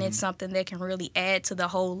about, and it's something that can really add to the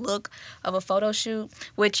whole look of a photo shoot,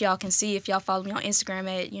 which y'all can see if y'all follow me on Instagram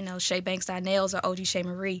at ShayBanks.nails or OG Shay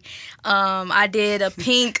Marie. I did a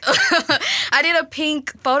pink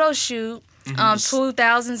photo shoot.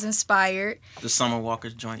 2000s inspired. The Summer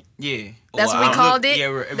Walker's joint. Yeah. That's what we called it?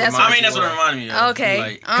 Yeah, That's I mean, that's what it reminded me of.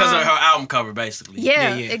 Okay. Because of her album cover, basically.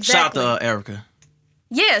 Yeah, yeah. exactly. Shout out to Erica.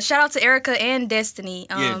 Yeah, shout out to Erica and Destiny.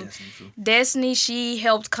 Destiny too. Destiny, she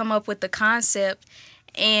helped come up with the concept.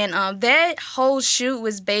 And that whole shoot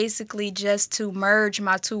was basically just to merge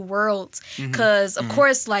my two worlds. Because, of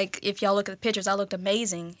course, like, if y'all look at the pictures, I looked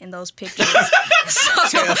amazing in those pictures.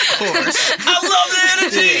 Yeah, of course. I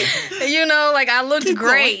love the energy. You know, like, I looked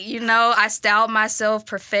great. You know, I styled myself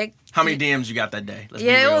perfect. How many DMs you got that day? Let's be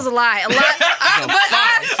Yeah, it real. was a lot. On fire.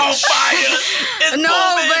 It's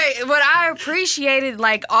booming. But I appreciated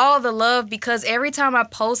like all the love because every time I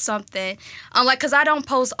post something, cause I don't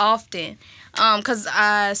post often. Cause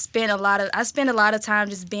I spend a lot of time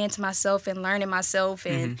just being to myself and learning myself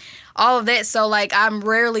and all of that. So like I'm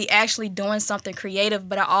rarely actually doing something creative,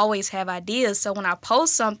 but I always have ideas. So when I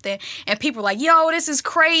post something and people are like, yo, this is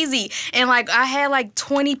crazy. And like I had like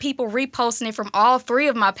 20 people reposting it from all 3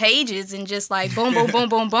 of my pages and just like boom, boom, boom,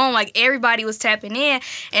 boom, boom. Like everybody was tapping in.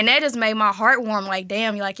 And that just made my heart warm. Like,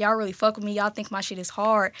 damn, y'all really fuck with me. Y'all think my shit is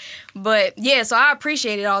hard. But yeah, so I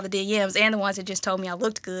appreciated all the DMs and the ones that just told me I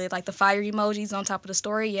looked good. Like the fire emojis on top of the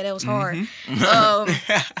story. Yeah, that was hard.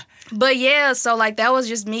 But yeah, so like that was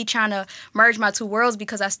just me trying to merge my two worlds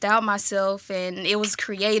because I styled myself and it was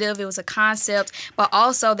creative, it was a concept, but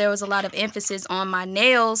also there was a lot of emphasis on my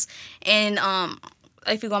nails. And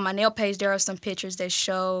if you go on my nail page, there are some pictures that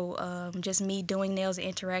show just me doing nails and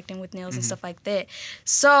interacting with nails and stuff like that.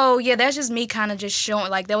 So yeah, that's just me kind of just showing,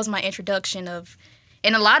 like that was my introduction of,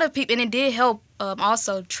 and a lot of people, and it did help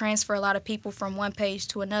also transfer a lot of people from one page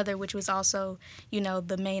to another, which was also, you know,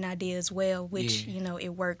 the main idea as well, which, you know, it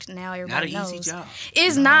worked. Now everybody knows. Not an easy job.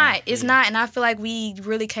 It's not. It's not. And I feel like we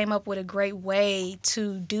really came up with a great way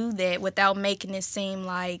to do that without making it seem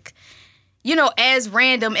like, you know, as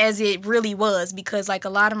random as it really was, because like a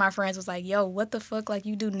lot of my friends was like, yo, what the fuck? Like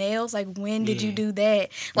you do nails? Like when did you do that?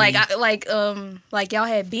 Like, like y'all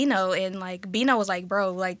had Bino and like Bino was like,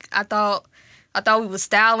 bro, like I thought we was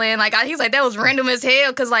styling. Like, he's like, that was random as hell.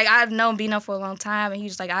 Because, like, I've known Bino for a long time. And he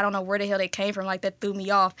was like, I don't know where the hell they came from. Like, that threw me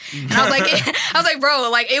off. And I was like, bro,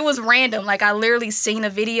 like, it was random. Like, I literally seen a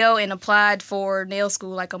video and applied for nail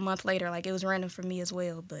school, like, a month later. Like, it was random for me as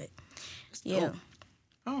well. But, yeah.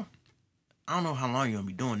 Oh, I don't know how long you're going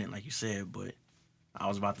to be doing it, like you said. But I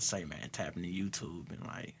was about to say, man, tap into YouTube and,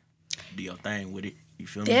 like, do your thing with it. You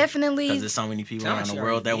feel me? Definitely. Because there's so many people around the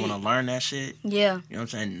world that want to learn that shit. Yeah. You know what I'm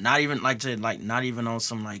saying? Not even not even on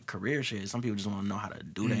some like career shit. Some people just want to know how to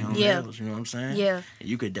do their own nails. You know what I'm saying? Yeah. And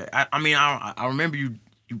you could. I remember you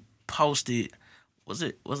posted. Was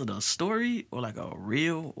it a story or like a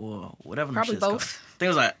reel or whatever? Probably both.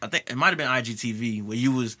 I think it might have been IGTV where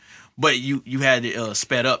you was, but you had it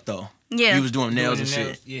sped up though. Yeah. You was doing nails and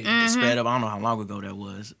shit. Yeah. Sped up. I don't know how long ago that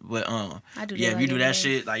was. But if you do that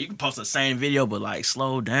shit, like you can post the same video but like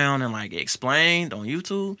slow down and like explained on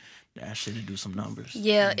YouTube, that shit will do some numbers.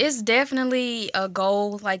 Yeah, it's definitely a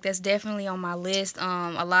goal. Like that's definitely on my list.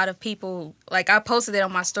 A lot of people, like I posted it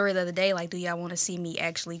on my story the other day, like, do y'all want to see me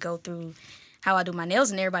actually go through how I do my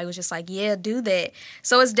nails? And everybody was just like, yeah, do that.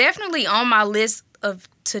 So it's definitely on my list of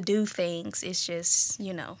to do things. It's just,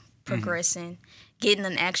 you know, progressing. Getting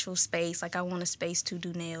an actual space. Like I want a space to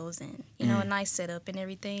do nails and, you know, a nice setup and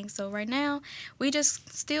everything. So right now, we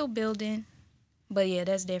just still building. But yeah,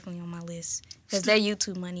 that's definitely on my list. Because that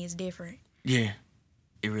YouTube money is different. Yeah,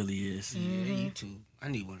 it really is. Yeah, YouTube. I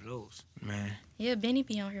need one of those. Man. Yeah, Benny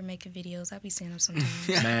be on here making videos. I be seeing him sometimes.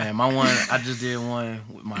 Man, I just did one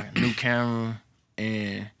with my new camera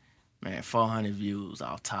and, man, 400 views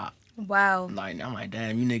off top. Wow. Like, I'm like,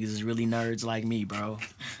 damn, you niggas is really nerds like me, bro.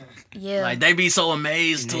 Yeah. Like, they be so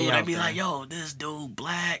amazed, too. Yeah, They be like, yo, this dude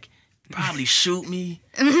black, probably shoot me.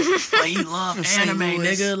 Like, he love anime,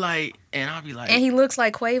 nigga. Like, and I'll be like... And he looks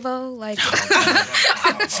like Quavo. Like...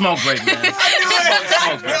 Smoke break, man.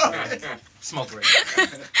 Smoke break.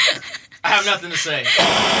 I have nothing to say.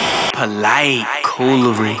 Polite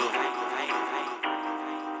coolery.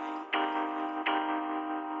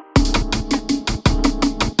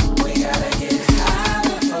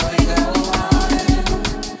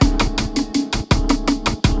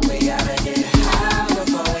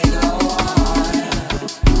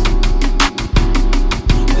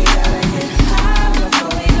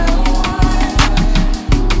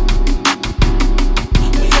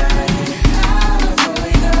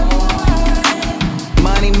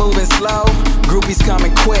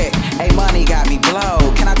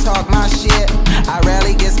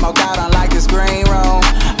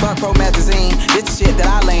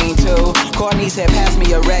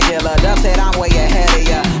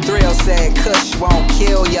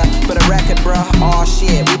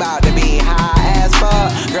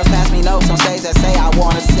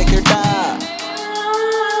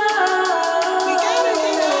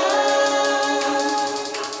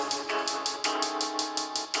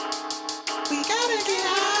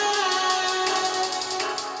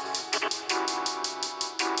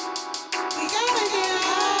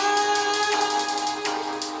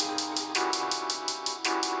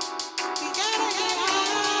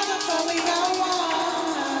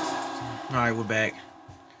 right, we're back.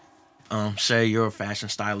 Shay, you're a fashion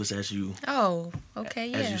stylist as you Oh, okay,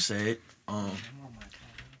 yeah. as you said. Huh?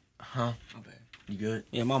 My bad. You good?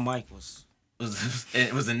 Yeah, my mic was.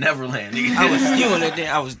 It was in Neverland. I was doing it.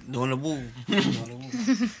 I was doing the woo.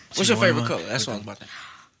 What's your favorite color? That's what I was about to.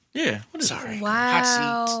 Yeah. What is Sorry. it?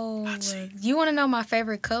 Wow. Hot seat. You want to know my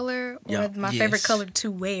favorite color or Yeah. my favorite color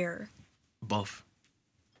to wear? Both.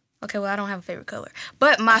 Okay, well, I don't have a favorite color.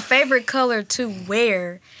 But my favorite color to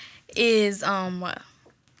wear is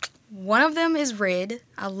one of them is red.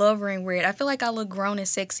 I love wearing red. I feel like I look grown and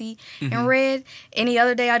sexy in red. Any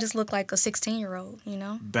other day I just look like a 16-year-old, you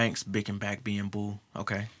know? Banks, Bick and Back being boo.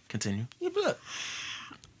 Okay, continue. Yeah, blood.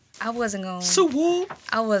 I wasn't going So woo.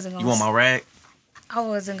 I wasn't going You want my rag? I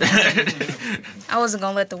wasn't going I wasn't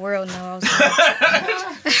going to let the world know.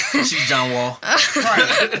 She's John Wall.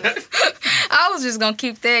 I was just going to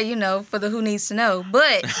keep that, you know, for the who needs to know.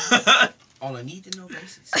 But On a need to know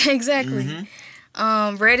basis. exactly.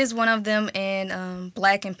 Red is one of them, and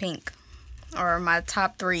black and pink are my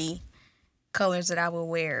top 3 colors that I will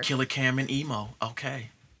wear. Killer Cam and emo.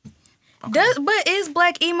 Okay. But is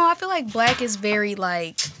black emo? I feel like black is very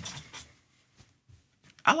like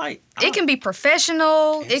it can be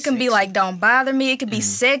professional. It can be like don't bother me. It can be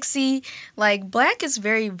sexy. Like black is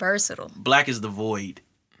very versatile. Black is the void,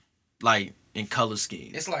 like in color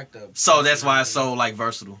scheme. It's like the. So that's why it's so like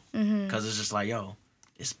versatile, because it's just like yo,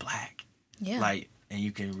 it's black. Yeah. Like, and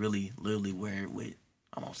you can really literally wear it with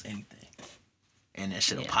almost anything, and that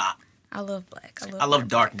shit'll Yeah. pop. I love black. I love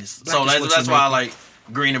darkness, Black so is what that's you why I make like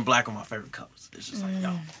green and black are my favorite colors. It's just like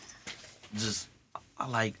yo, just I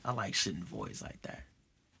like shit in voids like that.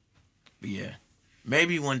 But yeah,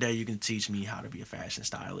 maybe one day you can teach me how to be a fashion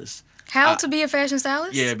stylist. How to be a fashion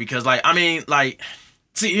stylist? Yeah, because like I mean like,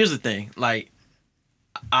 see here's the thing, like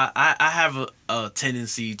I have a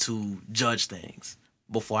tendency to judge things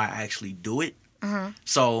before I actually do it.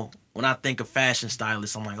 So when I think of fashion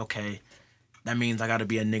stylist, I'm like, okay, that means I got to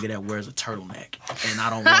be a nigga that wears a turtleneck, and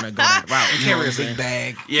I don't want to go that route. You know Carry what a I'm big saying?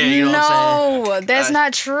 bag. Yeah, you know what I'm saying? No, that's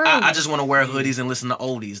not true. I just want to wear hoodies and listen to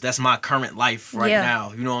oldies. That's my current life right Yeah.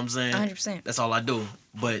 now. You know what I'm saying? 100%. That's all I do.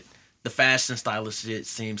 But the fashion stylist shit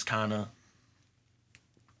seems kind of.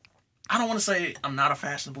 I don't want to say I'm not a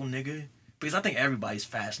fashionable nigga, because I think everybody's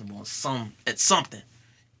fashionable at something,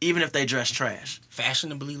 even if they dress trash.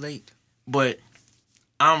 Fashionably late. But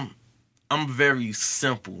I'm very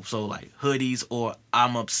simple. So like hoodies, or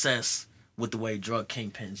I'm obsessed with the way drug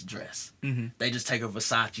kingpins dress. They just take a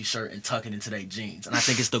Versace shirt and tuck it into their jeans, and I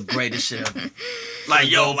think it's the greatest shit ever. Like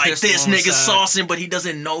yo, gold like pistol this on the nigga's side. saucing, but he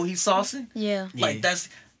doesn't know he's saucing. Yeah. Like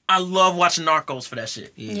I love watching Narcos for that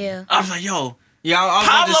shit. Yeah. I was like, yo, Yeah, I was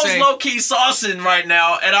about to Pablo's say. low key saucing right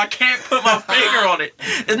now, and I can't put my finger on it.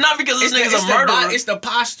 It's not because this nigga's a murderer. It's the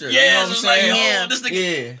posture. Yeah, you know it's what I'm just like, yo, saying? Yeah. this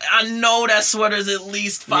nigga. Yeah. I know that sweater's at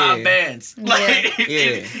least 5 Yeah. bands. Like,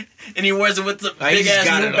 Yeah. and he wears it with the Like, he big just ass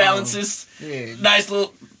got New it on. Balances. Yeah. Nice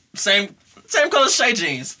little same color Shay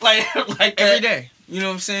jeans. Like Every that. day. You know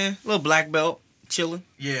what I'm saying? Little black belt, chilling.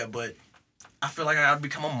 Yeah, but I feel like I gotta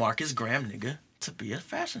become a Marcus Graham nigga to be a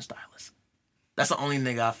fashion stylist. That's the only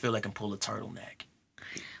nigga I feel like can pull a turtleneck.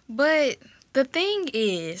 But the thing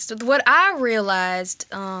is, what I realized,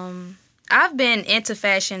 I've been into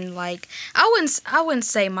fashion like I wouldn't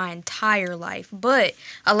say my entire life, but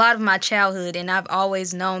a lot of my childhood, and I've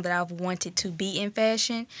always known that I've wanted to be in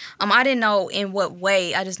fashion. I didn't know in what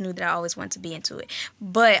way. I just knew that I always wanted to be into it.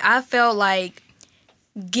 But I felt like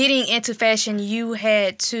getting into fashion, you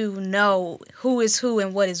had to know who is who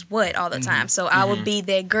and what is what all the time. So I would be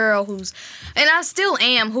that girl who's, and I still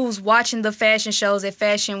am, who's watching the fashion shows at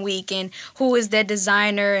Fashion Week and who is that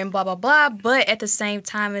designer and blah, blah, blah. But at the same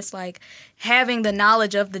time, it's like having the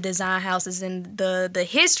knowledge of the design houses and the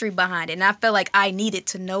history behind it. And I felt like I needed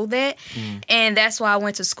to know that. And that's why I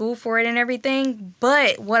went to school for it and everything.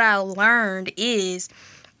 But what I learned is,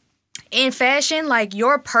 in fashion, like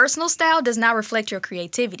your personal style does not reflect your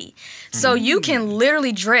creativity. So you can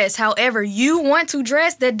literally dress however you want to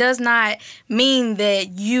dress. That does not mean that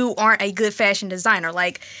you aren't a good fashion designer.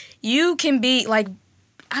 Like you can be like,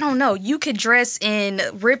 I don't know, you could dress in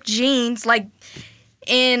ripped jeans, like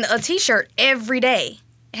in a t-shirt every day.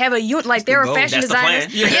 Have a like there are goal. fashion That's the plan.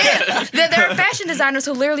 designers. Yeah. There are fashion designers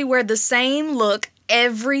who literally wear the same look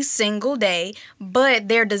every single day, but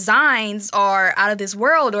their designs are out of this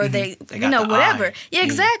world, or they They you got know, the whatever. eye. Yeah,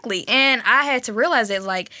 exactly. And I had to realize that,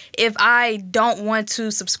 like, if I don't want to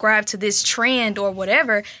subscribe to this trend or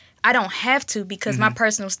whatever, I don't have to, because my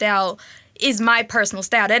personal style is my personal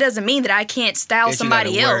style. That doesn't mean that I can't style That you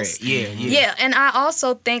somebody gotta wear else. it. Yeah. Yeah, and I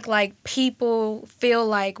also think like people feel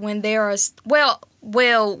like when there are well,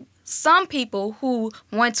 some people who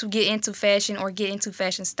want to get into fashion or get into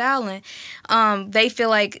fashion styling, they feel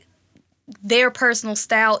like their personal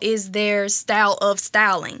style is their style of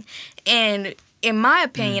styling. And in my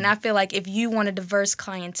opinion, I feel like if you want a diverse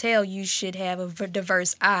clientele, you should have a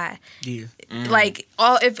diverse eye. Yeah. Like,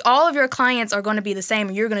 if all of your clients are going to be the same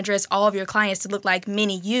and you're going to dress all of your clients to look like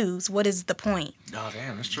mini yous, what is the point? Oh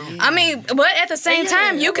damn, that's true. I mean, but at the same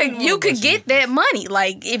time, you could get that money.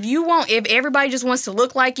 Like, if everybody just wants to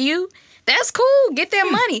look like you, that's cool. Get that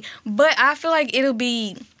money. But I feel like it'll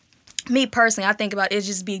be, me personally, I think about it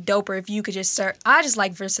just be doper if you could just start. I just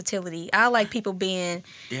like versatility. I like people being,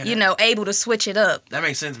 able to switch it up. That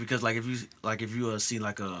makes sense because if you see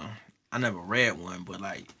like I never read one, but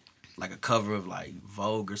like a cover of like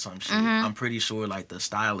Vogue or some shit. I'm pretty sure like the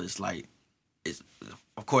stylist is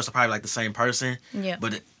of course probably like the same person. Yeah.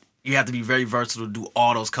 But you have to be very versatile to do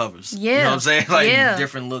all those covers. Yeah. You know what I'm saying? Like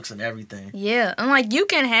different looks and everything. Yeah, and like you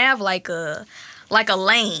can have like a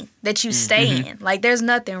lane that you stay in. Like, there's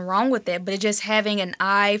nothing wrong with that, but just having an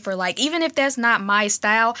eye for, like, even if that's not my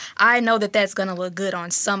style, I know that that's gonna look good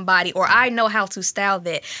on somebody, or I know how to style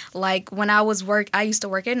that. Like, when I used to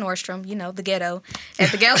work at Nordstrom, the ghetto,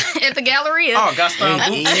 at the Galleria. Oh, got style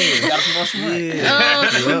boots. Got some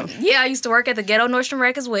Nordstrom Rack. Yeah, I used to work at the ghetto Nordstrom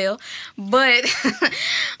Rack as well, but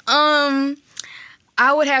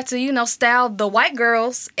I would have to, style the white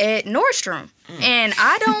girls at Nordstrom. And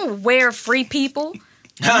I don't wear Free People.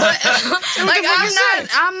 I'm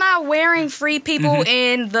not wearing Free People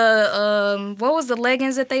in the what was the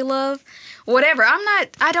leggings that they love? Whatever.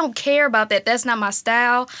 I don't care about that. That's not my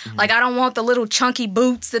style. Like, I don't want the little chunky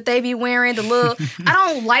boots that they be wearing, I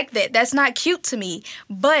don't like that. That's not cute to me.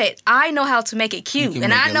 But I know how to make it cute.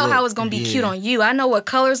 And I know how it's going to be cute on you. I know what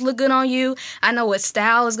colors look good on you. I know what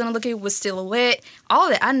style is going to look good with silhouette. All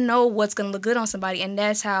that. I know what's going to look good on somebody. And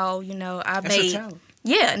that's how, I made...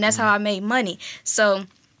 Yeah, and that's how I made money. So...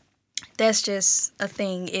 that's just a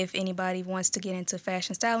thing if anybody wants to get into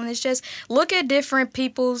fashion styling. It's just look at different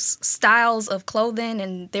people's styles of clothing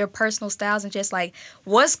and their personal styles and just like,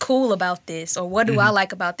 what's cool about this? Or what do I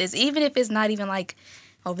like about this? Even if it's not even like,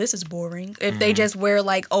 oh, this is boring. If they just wear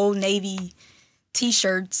like Old Navy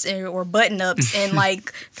T-shirts or button-ups and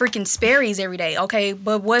like freaking Sperry's every day. Okay,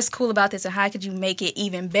 but what's cool about this and how could you make it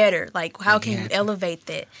even better? Like, how can you elevate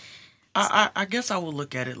that? I guess I would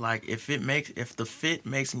look at it like if the fit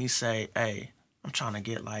makes me say, hey, I'm trying to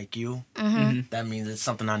get like you, that means it's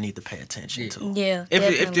something I need to pay attention to. Yeah,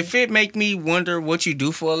 if the fit make me wonder what you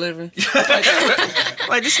do for a living,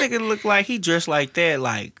 like this nigga look like he dressed like that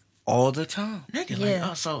like all the time.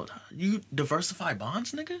 Nigga, so you diversify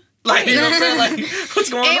bonds, nigga? Like, you know what I'm saying? Like,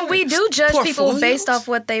 what's going on? And we do judge people based off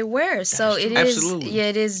what they wear. So it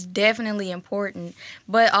is definitely important.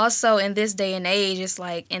 But also in this day and age, it's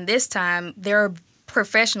like in this time, there are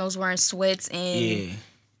professionals wearing sweats and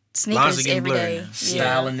sneakers every day.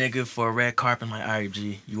 Style a nigga for a red carpet, like, all right,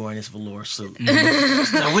 G, you wearing this velour suit.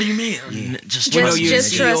 So what do you mean? Just trust me. You're the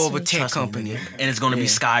CEO of a tech company. And it's going to be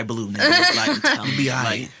sky blue, nigga. Like, you be all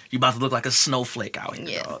right. You about to look like a snowflake out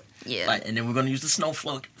here, dog. Yeah. Like, and then we're gonna use the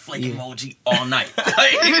snowflake emoji all night.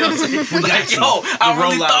 Like, you know what I'm saying? Like, yo, I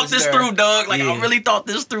really thought this through, dog. Like, I really thought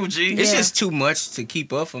this through, G. It's just too much to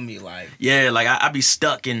keep up for me. Like, like I be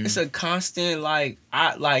stuck in. It's a constant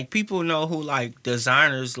people know who like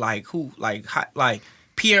designers like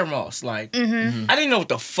Pierre Moss. Like, I didn't know what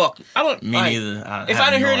the fuck. I don't. Me neither. If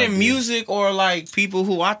I didn't hear it in music or like people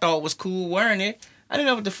who I thought was cool wearing it, I didn't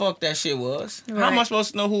know what the fuck that shit was. Right. How am I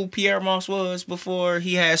supposed to know who Pierre Moss was before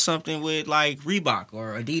he had something with like Reebok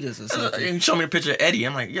or Adidas or something? And you show me a picture of Eddie.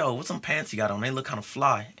 I'm like, yo, what some pants he got on? They look kind of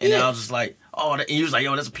fly. And then I was just like, oh, and he was like,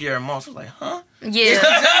 yo, that's a Pierre Moss. I was like, huh? Yeah.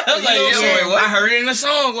 I was like, yo, what? I heard it in the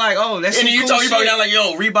song. Like, oh, that's and some you cool told shit. me about like,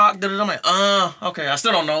 yo, Reebok. I'm like, okay, I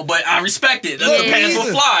still don't know, but I respect it. The pants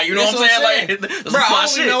will fly. You know what I'm saying? Like, that's bro, fly I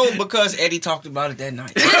only shit. know because Eddie talked about it that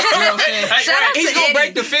night. You know what I'm saying? Shout out He's to gonna Eddie.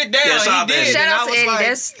 break the fit down. Yeah, he did. Shout out to Eddie.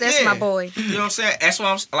 Like, that's my boy. You know what I'm saying? That's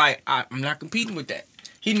why I'm not competing with that.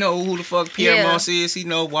 He know who the fuck Pierre Moss is. He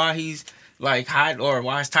know why he's like hot or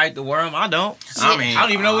why it's tight to wear him. I don't. I mean, I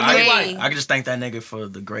don't even know what he like. I can just thank that nigga for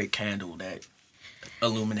the great candle that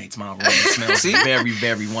illuminates my room. It smells very,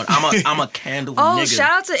 very wonderful. I'm a candle nigga. Oh,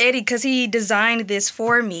 shout out to Eddie because he designed this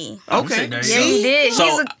for me. Okay. Yeah, he did. So,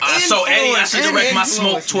 He's so Eddie, I should direct my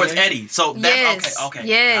smoke towards Eddie. So that's okay.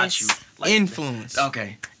 Yes. Got you. Like, Influence.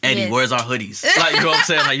 Okay. Eddie, Yes. where's our hoodies? Like, you know what I'm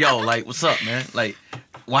saying? Like, yo, like, what's up, man? Like,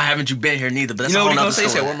 why haven't you been here neither? But that's You know a what whole he nother gonna say? He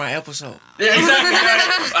story. said, "Where my episode?" Yeah,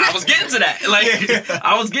 exactly. I was getting to that. Like,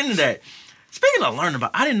 I was getting to that. Speaking of learning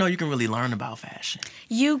about, I didn't know you can really learn about fashion.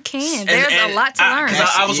 You can. There's a lot to learn.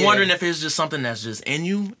 I was wondering if it's just something that's just in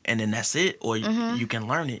you and then that's it, or you can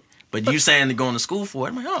learn it. But you saying to going to school for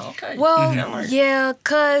it, I'm like, oh, okay. Well, yeah,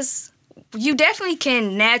 because you definitely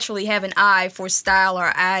can naturally have an eye for style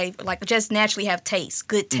or just naturally have taste,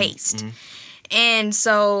 good taste. And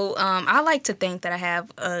so I like to think that I have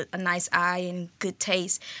a nice eye and good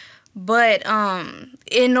taste. But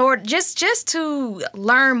in order just to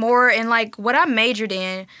learn more, and like what I majored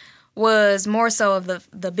in was more so of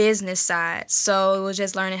the business side. So it was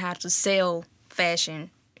just learning how to sell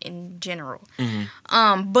fashion in general.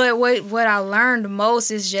 But what I learned most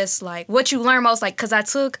is just like what you learn most, like, because I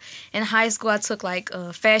took in high school, I took like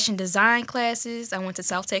fashion design classes. I went to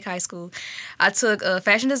South Tech High School. I took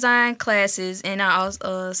fashion design classes, and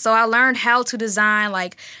so I learned how to design,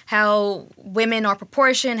 like how women are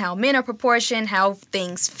proportioned, how men are proportioned, how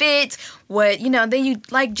things fit. Then you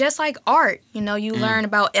like, just like art, you learn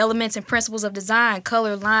about elements and principles of design,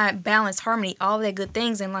 color, line, balance, harmony, all that good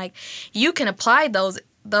things, and like you can apply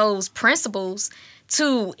those principles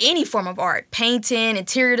to any form of art: painting,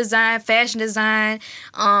 interior design, fashion design,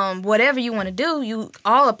 whatever you want to do. You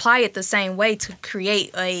all apply it the same way to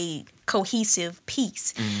create a cohesive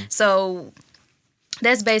piece. So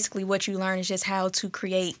that's basically what you learn, is just how to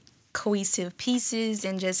create cohesive pieces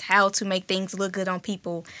and just how to make things look good on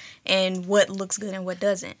people and what looks good and what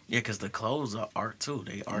doesn't. Yeah, because the clothes are art too.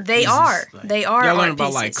 They are. They are. They are. Y'all art learn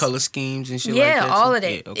about pieces. like color schemes and shit like that? Yeah, all of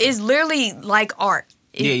that. Yeah, okay. It's literally like art.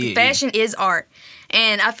 Fashion is art.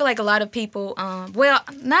 And I feel like a lot of people,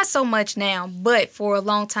 not so much now, but for a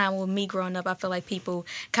long time with me growing up, I feel like people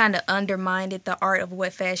kind of undermined the art of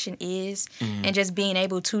what fashion is, and just being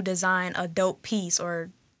able to design a dope piece or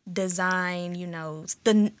design,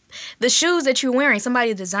 the shoes that you're wearing.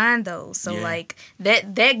 Somebody designed those. So like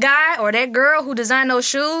that guy or that girl who designed those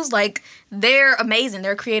shoes, like, they're amazing.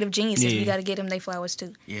 They're creative geniuses. We got to get them their flowers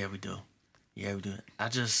too. Yeah, we do. I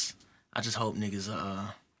just hope niggas,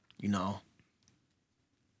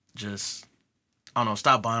 just, I don't know,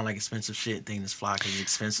 stop buying like expensive shit, thinking it's fly because it's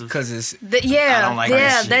expensive. Because it's... I don't like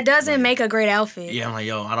that shit. That doesn't make a great outfit. Yeah, I'm like,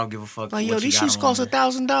 yo, I don't give a fuck. Like, yo, these shoes cost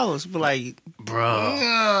 $1,000. But like... Bro.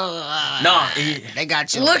 No. They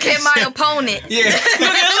got you. Look at my opponent. Yeah.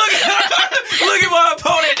 Look at my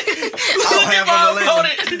opponent. Look at my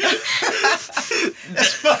opponent.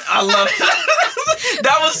 I love it.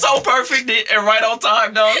 That was so perfect and right on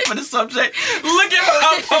time, dog, for the subject. Look at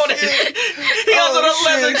my opponent. He has on a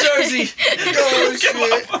leather jersey. Oh, shit.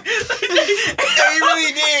 He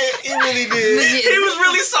really did. He was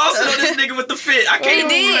really saucing on this nigga with the fit. I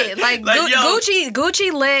can't He even did. Like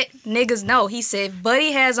Gucci let niggas know. He said,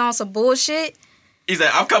 Buddy has on some bullshit. He's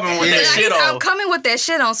like, I'm coming with that shit on. I'm coming with that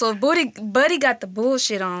shit on. So if Buddy got the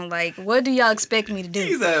bullshit on, like, what do y'all expect me to do?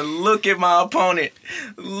 He said, look at my opponent.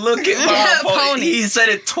 Look at my opponent. He said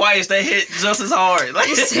it twice. They hit just as hard. Like,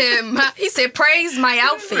 he said, praise my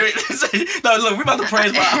outfit. No, look, we about to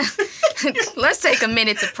praise my outfit. Let's take a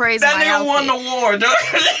minute to praise my outfit. That nigga won the war, dog.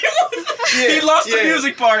 He lost the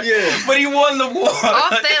music part, but he won the war.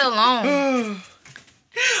 Off that alone.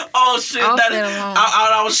 Oh shit!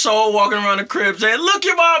 I was so walking around the crib saying, "Look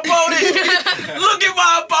at my opponent! Look at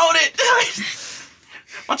my opponent!"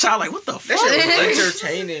 My child like, "What the fuck?" That shit was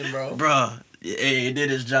entertaining, bro. Bruh, it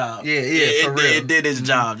did its job. Yeah, for real. It did its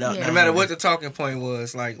job. No matter what the talking point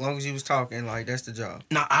was, like, long as you was talking, like, that's the job.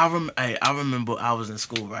 No, I remember I was in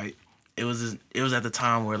school, right? It was at the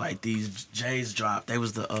time where like these J's dropped. They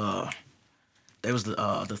was the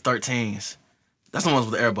 13s. That's the ones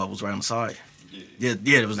with the air bubbles right on the side. Yeah,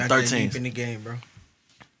 it was the 13s. Deep in the game, bro.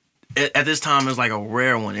 At this time, it was like a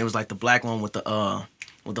rare one. It was like the black one with the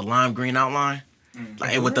lime green outline,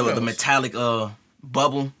 like with the metallic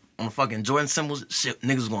bubble on the fucking Jordan symbols. Shit,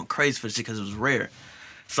 niggas was going crazy for shit because it was rare.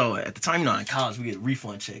 So at the time, in college, we get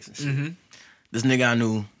refund checks and shit. This nigga I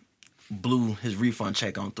knew blew his refund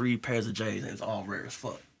check on 3 pairs of J's. It was all rare as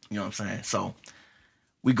fuck. You know what I'm saying? So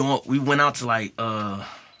we went out to like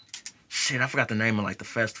shit, I forgot the name of like the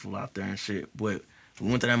festival out there and shit. But we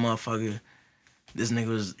went to that motherfucker. This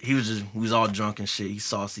nigga we was all drunk and shit. He's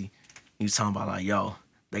saucy. He was talking about like, yo,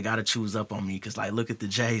 they gotta choose up on me because like, look at the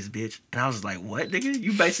J's, bitch. And I was like, what, nigga?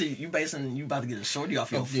 You about to get a shorty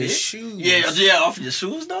off your fit? Shoes. Yeah, off your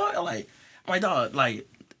shoes, dog. I'm like, dog, like,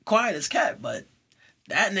 quiet as cat, but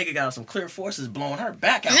that nigga got some clear forces blowing her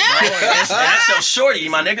back out, bro. That's your shorty,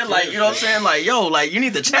 my nigga. Like, you know what I'm saying? Like, yo, like, you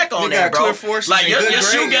need to check on that, bro. Like, your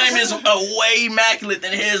shoe game is way immaculate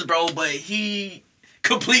than his, bro, but he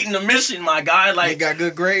completing the mission, my guy. Like, he got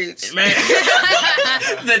good grades. Man.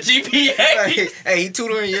 The GPA. Hey, he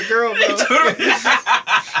tutoring your girl, bro.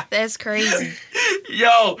 That's crazy.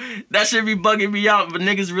 Yo, that should be bugging me out, but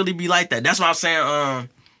niggas really be like that. That's what I'm saying,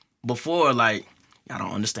 before, like, y'all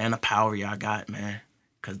don't understand the power y'all got, man.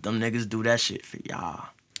 Cause them niggas do that shit for y'all.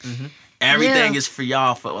 Everything Yeah. is for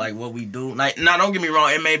y'all for like what we do. Like, now don't get me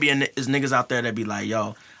wrong. It may be is niggas out there that be like,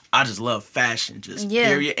 yo, I just love fashion, just Yeah.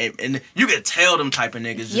 period. And you can tell them type of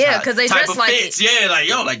niggas. Just Yeah, how- 'cause they type dress of like fits. it. Yeah, like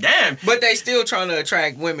yo, like damn. But they still trying to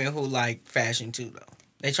attract women who like fashion too, though.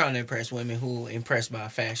 They trying to impress women who impressed by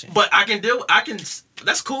fashion. But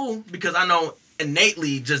that's cool because I know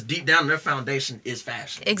innately, just deep down, their foundation is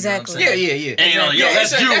fashion. Exactly. You know what I'm Yeah, saying? yeah, yeah. And you know, yo,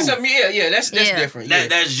 that's you. That's Yeah. different.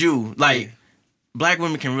 That's you. Like, black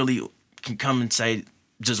women can come and say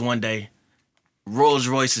just one day, Rolls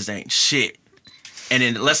Royces ain't shit. And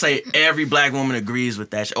then let's say every black woman agrees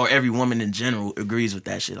with that shit, or every woman in general agrees with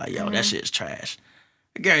that shit. Like, yo, that shit is trash.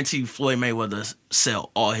 I guarantee you Floyd Mayweather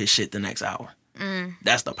sell all his shit the next hour.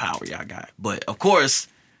 That's the power y'all got. But of course,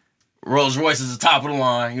 Rolls Royce is the top of the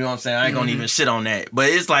line. You know what I'm saying? I ain't gonna even shit on that. But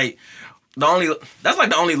it's like that's like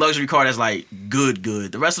the only luxury car that's like good.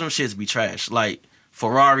 The rest of them shits be trash. Like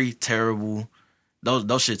Ferrari, terrible. Those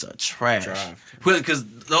shits are trash. Because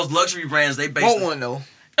those luxury brands, they based. Want one though.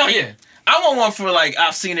 Oh yeah. I want one for like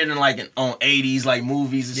I've seen it in on 80s like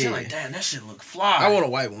movies and shit. Like, damn, that shit look fly. I want a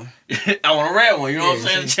white one. I want a red one. You know what I'm Yeah,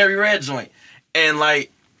 saying? see. Cherry red joint. And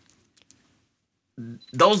like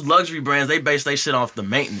those luxury brands, they base their shit off the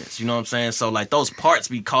maintenance. You know what I'm saying? So like those parts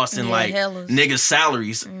be costing like hellas. niggas'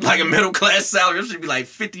 salaries, like a middle class salary. It should be like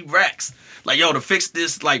 50 racks. Like, yo, to fix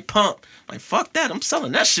this like pump. Like, fuck that. I'm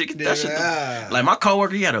selling that shit. Get that shit. Yeah. Like my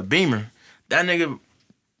coworker, he had a Beamer. That nigga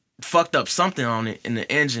fucked up something on it in the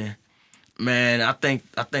engine. Man, I think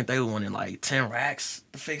they wanted like 10 racks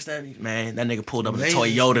to fix that. Man, that nigga pulled up in a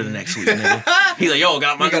Toyota the next week, nigga. He's like, yo,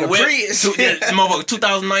 got my got new a whip. Prius. Motherfucker,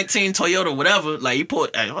 2019 Toyota, whatever. Like, he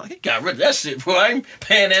got rid of that shit, bro. I ain't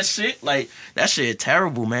paying that shit. Like, that shit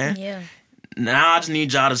terrible, man. Yeah. Now I just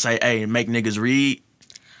need y'all to say, hey, make niggas read.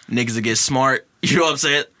 Niggas will get smart. You know what I'm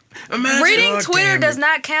saying? Imagine, Reading God Twitter damn it. does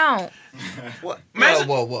not count. What? Imagine-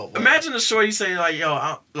 Whoa. Imagine a shorty say, like,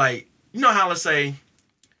 yo, like, you know how, let's say, you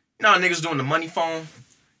know how niggas doing the money phone?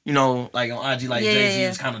 You know, like on IG, like Yeah, Jay-Z yeah.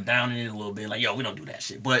 was kind of down in it a little bit. Like, yo, we don't do that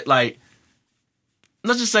shit. But, like,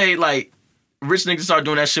 let's just say, like, rich niggas start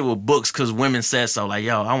doing that shit with books because women said so. Like,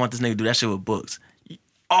 yo, I want this nigga to do that shit with books.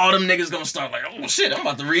 All them niggas gonna start like, oh, shit, I'm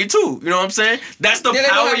about to read too. You know what I'm saying? That's the Then they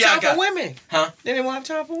power won't y'all have time got. for women. Huh? Then they won't have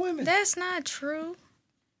time for women. That's not true.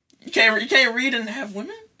 You can't read and have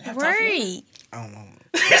women? Have time for women? Right. I don't know.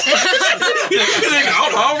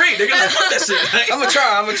 I'll read. Nigga, like, fuck that shit. I'm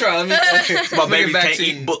gonna try. Let me. Okay. My Bring baby it back can't to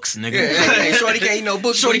eat you. books, nigga. Yeah, hey, shorty can't eat no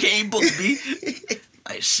books. Shorty B. can't eat books, B.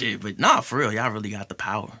 Like, shit. But nah, for real, y'all really got the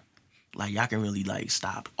power. Like, y'all can really, like,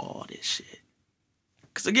 stop all this shit.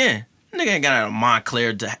 Because, again, nigga ain't got a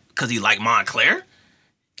Montclair because he like Montclair.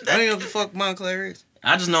 I don't even know what the fuck Montclair is.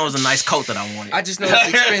 I just know it's a nice coat that I wanted. I just know it's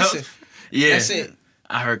expensive. Yeah. That's it.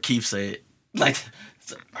 I heard Keith say it. Like,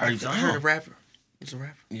 I heard a rapper. He's a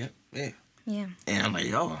rapper. Yeah. Yeah. Yeah. And I'm like,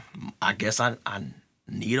 yo, I guess I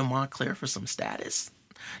need a Montclair for some status.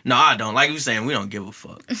 No, I don't. Like you saying, we don't give a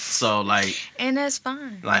fuck. So, like... And that's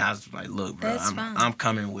fine. Like, I was like, look, bro, That's fine. I'm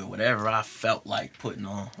coming with whatever I felt like putting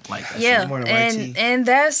on. Like, that's Yeah, it. more than white tee. and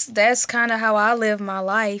that's kind of how I live my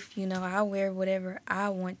life. You know, I wear whatever I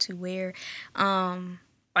want to wear.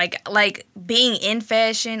 Like being in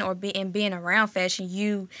fashion or being around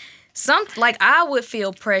fashion, I would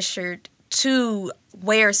feel pressured to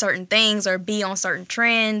wear certain things or be on certain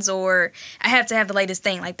trends, or I have to have the latest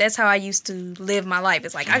thing. Like, that's how I used to live my life.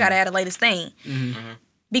 It's like, I gotta have the latest thing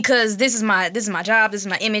because this is my job, this is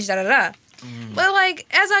my image, da da da. But like,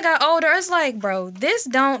 as I got older, it's like, bro, this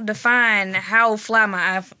don't define how fly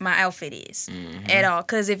my outfit is at all.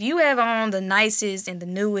 Because if you have on the nicest and the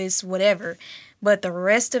newest whatever, but the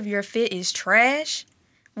rest of your fit is trash,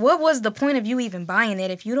 what was the point of you even buying it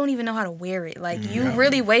if you don't even know how to wear it? Like, you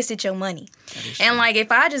really wasted your money. And like,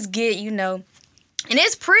 if I just get, you know, and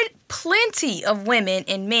it's plenty of women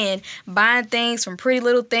and men buying things from Pretty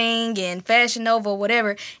Little Thing and Fashion Nova,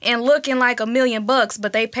 whatever, and looking like $1 million,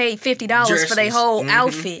 but they paid $50 for their whole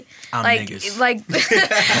outfit. I'm Like, niggas. like,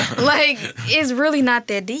 like, it's really not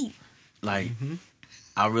that deep. Like,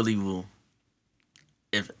 I really will.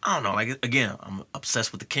 If I don't know, like, again, I'm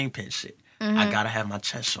obsessed with the Kingpin shit. I gotta have my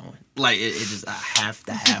chest showing. Like, it just, I have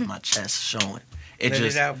to have my chest showing. Let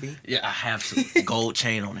it out, B. Yeah, I have to. Gold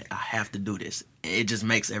chain on it. I have to do this. It just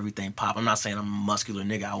makes everything pop. I'm not saying I'm a muscular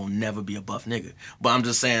nigga. I will never be a buff nigga. But I'm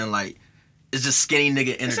just saying, like, it's just skinny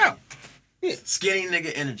nigga energy. It's out. Yeah. Skinny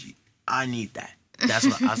nigga energy. I need that. That's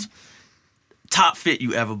what top fit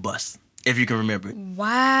you ever bust, if you can remember it.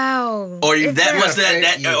 Wow. Or you It's that very- much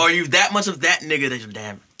affect you. or you that much of that nigga that you're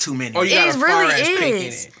damn too many. Or you got It a really fire ass pink in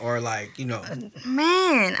is. it, or like, you know.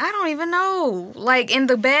 Man, I don't even know. Like, and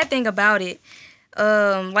the bad thing about it,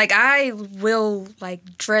 Like I will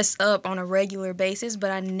like dress up on a regular basis,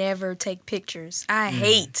 but I never take pictures. I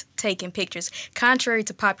hate taking pictures. Contrary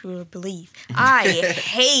to popular belief, I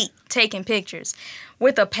hate taking pictures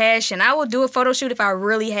with a passion. I will do a photo shoot if I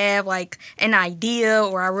really have like an idea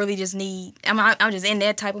or I really just need. I'm just in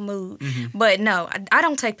that type of mood. But no, I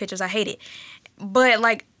don't take pictures. I hate it. But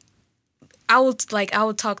like. I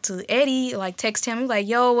would talk to Eddie, like text him, like,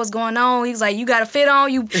 yo, what's going on? He was like, you got a fit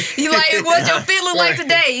on? You like, what's your fit look like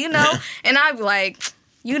today? You know? And I'd be like,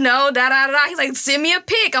 you know, da da da. He's like, send me a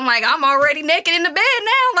pic. I'm like, I'm already naked in the bed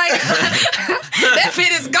now. Like, that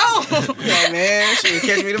fit is gone. Yeah, man, shit,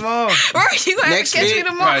 catch me tomorrow. Right, you gonna have to catch me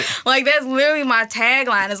tomorrow. Right. Like, that's literally my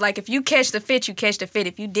tagline. Is like, if you catch the fit, you catch the fit.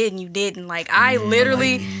 If you didn't, you didn't. Like, I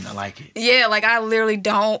literally, I like it. yeah, like I literally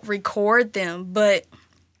don't record them, but.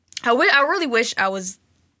 I really wish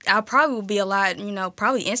I probably would be a lot, you know,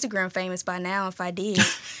 probably Instagram famous by now if I did.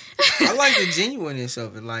 I like the genuineness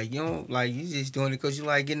of it. Like, you don't, like, you just doing it because you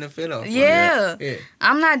like getting the fit off. Yeah. Yeah.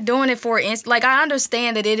 I'm not doing it for like, I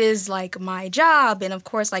understand that it is like my job. And of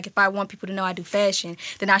course, like if I want people to know I do fashion,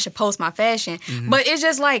 then I should post my fashion. But it's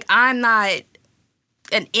just like, I'm not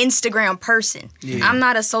an Instagram person. Yeah. I'm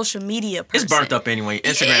not a social media person. It's burnt up anyway.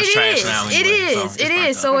 Instagram's trash now anyway. It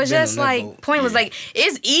is. So it's just like pointless. Yeah. Like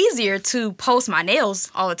it's easier to post my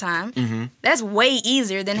nails all the time. That's way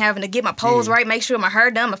easier than having to get my pose right, make sure my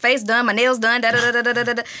hair done, my face done, my nails done, da da da da da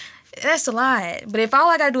da da. That's a lot. But if all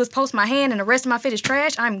I gotta do is post my hand and the rest of my fit is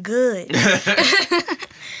trash, I'm good.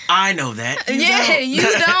 I know that. You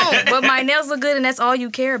don't. But my nails look good and that's all you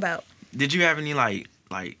care about. Did you have any like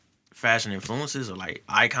fashion influences or like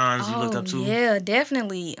icons you looked up to? Yeah,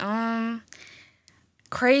 definitely.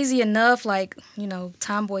 Crazy enough, like, you know,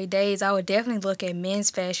 tomboy days, I would definitely look at men's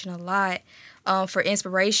fashion a lot. For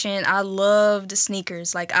inspiration, I loved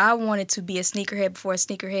sneakers. Like, I wanted to be a sneakerhead before a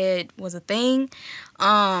sneakerhead was a thing.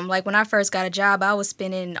 Like, when I first got a job, I was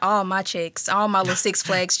spending all my checks, all my little Six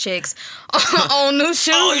Flags checks on new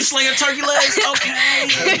shoes. Oh, you slinging turkey legs?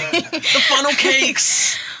 Okay. The funnel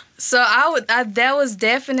cakes. So that was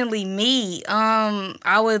definitely me.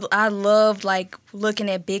 I loved like looking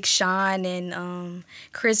at Big Sean and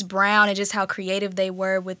Chris Brown and just how creative they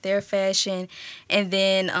were with their fashion. And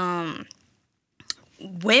then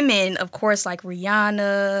women, of course, like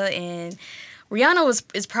Rihanna, and Rihanna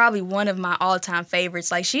is probably one of my all-time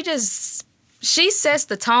favorites. Like she sets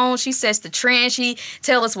the tone, she sets the trend, she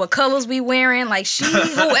tell us what colors we wearing. Like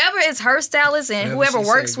whoever is her stylist and whoever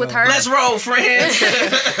works with her. Let's roll, friends.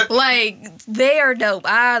 Like they are dope.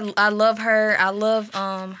 I love her. I love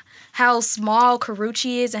how small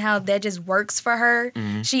Karrueche is and how that just works for her.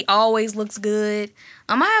 She always looks good.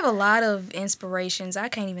 I have a lot of inspirations. I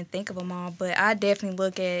can't even think of them all, but I definitely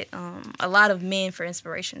look at a lot of men for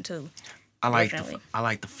inspiration too. I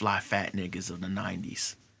like the fly fat niggas of the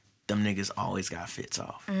 90s. Them niggas always got fits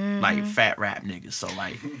off. Like fat rap niggas. So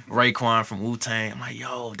like Raekwon from Wu-Tang, I'm like,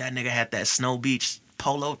 yo, that nigga had that Snow Beach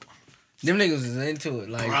polo. Them niggas was into it.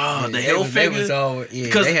 Like, bro, the hill figure.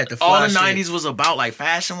 Because they had the all the shit. 90s was about like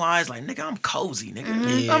fashion wise. Like, nigga, I'm cozy,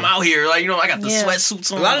 nigga. I'm out here. Like, you know, I got the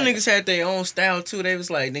sweatsuits on. A lot of niggas had their own style too. They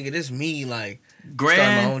was like, nigga, this me. Like,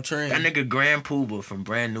 Grand, my own trend. That nigga Grand Puba from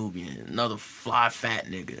Brand Nubian, another fly fat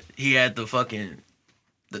nigga. He had the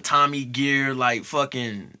Tommy gear, like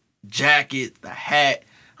fucking jacket, the hat.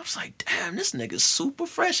 I was like, damn, this nigga's super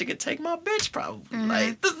fresh. He could take my bitch probably.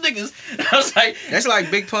 Like, this nigga's, I was like. That's like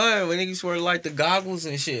Big Pun when niggas wear like the goggles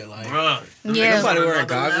and shit. Like, bruh. Yeah. Nobody wearing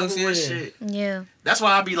goggles. Shit. Yeah. That's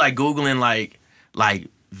why I be like Googling like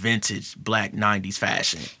vintage black 90s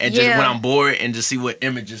fashion. And just when I'm bored and just see what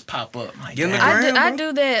images pop up. I'm like, I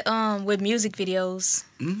do that with music videos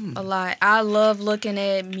a lot. I love looking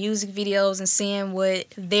at music videos and seeing what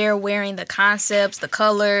they're wearing, the concepts, the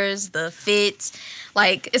colors, the fits.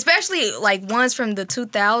 Like, especially like ones from the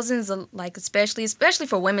 2000s, like especially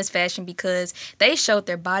for women's fashion, because they showed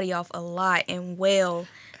their body off a lot and well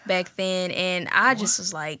back then, and I just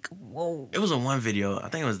was like, whoa. It was a one video, I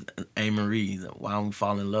think it was A. Marie, the Why We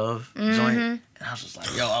Fall in Love joint. And I was just like,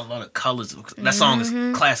 yo, I love the colors. That song is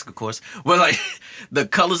classic, of course. But like the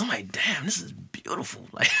colors, I'm like, damn, this is beautiful.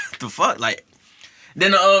 Like, the fuck? Like,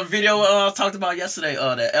 then the video I talked about yesterday,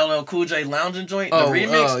 the LL Cool J lounging joint, the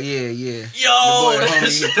remix. Oh, yeah. Yo, that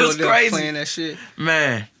shit was crazy. Playing that shit.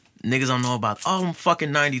 Man, niggas don't know about all them fucking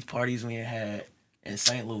 90s parties we had in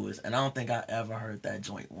St. Louis, and I don't think I ever heard that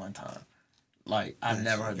joint one time. Like, I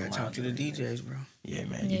never heard the talk to the DJs, bro. Yeah,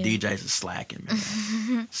 man. Your DJs are slacking,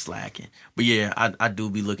 man. Slacking. But yeah, I do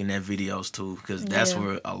be looking at videos too, because that's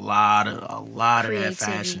where a lot of that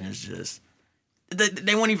fashion is just.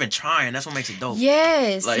 They weren't even trying. That's what makes it dope.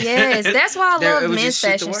 Yes, like, yes. That's why I love men's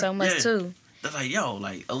fashion so much too. They're like, yo,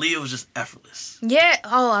 like Aaliyah was just effortless. Yeah.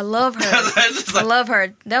 Oh, I love her. It's just I like, love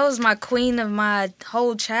her. That was my queen of my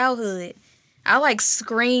whole childhood. I like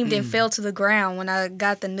screamed and fell to the ground when I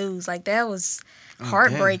got the news. Like that was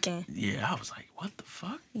heartbreaking. yeah, I was like, what the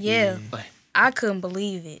fuck? Yeah. Like, I couldn't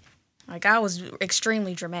believe it. Like I was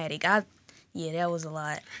extremely dramatic. Yeah, that was a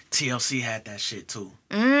lot. TLC had that shit too.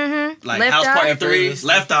 Mm-hmm. Like Left House Eye? Party 3,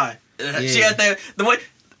 Left Eye. She had that. The way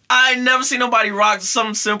I ain't never seen nobody rock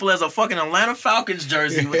something simple as a fucking Atlanta Falcons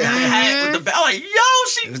jersey with that hat with the belt. Like, yo,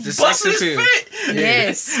 she was the busted sex his appeal. fit.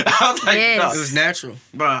 Yes. I was like, Yes. no. It was natural.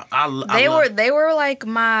 Bro, They were like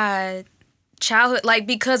my childhood, like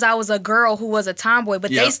because I was a girl who was a tomboy,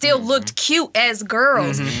 but they Yep. still looked cute as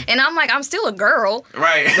girls, and I'm like, I'm still a girl.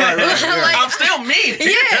 Right. Like- I'm still me.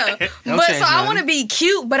 Yeah, Don't but change so I nothing. want to be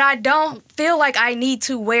cute, but I don't feel like I need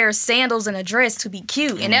to wear sandals and a dress to be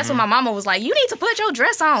cute. And that's when my mama was like, "You need to put your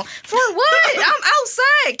dress on for what? I'm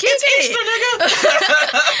outside, kick it."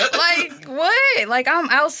 Like what? Like I'm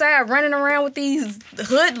outside running around with these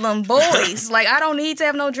hoodlum boys. Like I don't need to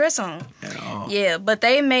have no dress on. At all. Yeah, but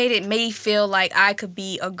they made me feel like I could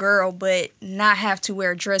be a girl, but not have to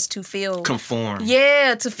wear a dress to feel. Conform.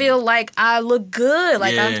 Yeah, to feel like I look good.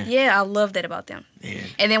 Like Yeah. I love that about them. Yeah.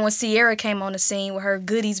 And then when Sierra came on the scene with her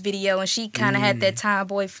goodies video, and she kind of had that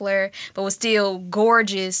tomboy flair, but was still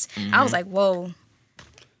gorgeous, I was like, whoa.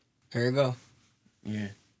 Here you go. Yeah.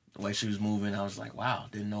 The way she was moving, I was like, wow,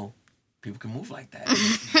 didn't know people can move like that.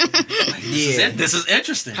 Like, this is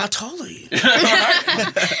interesting. How tall are you?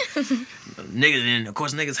 Niggas, and of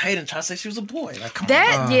course, niggas hating, try to say she was a boy. Like, come on.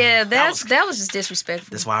 That was just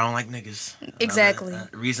disrespectful. That's why I don't like niggas. Exactly.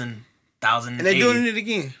 Reason 1,080. And they're doing it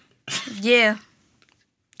again. Yeah,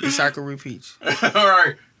 Recycle, repeat. All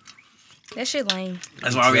right. that shit lame.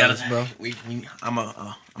 That's why we Jealous, gotta, bro. I'm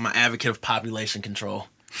an advocate of population control.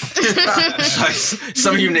 Like,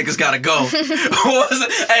 some of you niggas gotta go. What was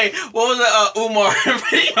it? Hey, what was that Umar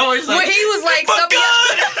video? He's like, When he was like,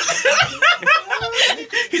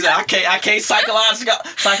 he's like, I can't psychologize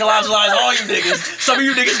all you nggers. Some of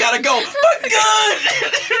you niggas gotta go. But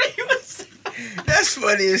good. That's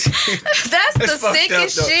funny as shit. that's the fucked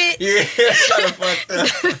sickest up, though. shit. Yeah, that's kind of fucked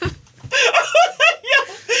up.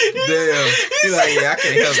 Damn. He's like, yeah, I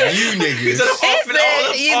can't help you He said,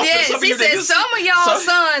 niggas. He said, some of y'all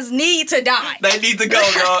sons need to die. They need to go,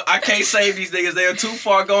 dog. I can't save these niggas. They are too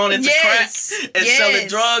far gone into Yes, crack and yes. selling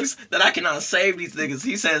drugs that I cannot save these niggas.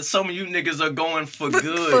 He said some of you niggas are going for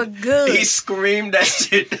good. For good. He screamed that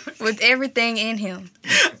shit. With everything in him.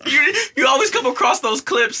 You always come across those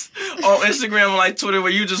clips on Instagram and like Twitter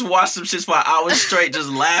where you just watch some shit for hours straight just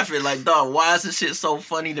laughing. Like, dog, why is this shit so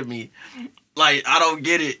funny to me? Like, I don't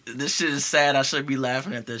get it. This shit is sad. I should be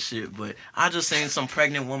laughing at this shit. But I just seen some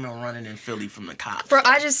pregnant woman running in Philly from the cops. Bro,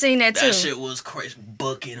 I just seen that too. That shit was crazy.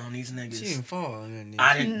 Booking on these niggas. She didn't fall.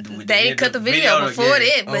 I didn't. They cut the video before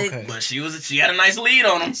that, but Okay. But she had a nice lead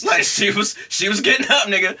on him. Like she was getting up,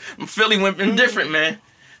 nigga. Philly women different, man.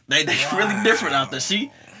 They really different out there.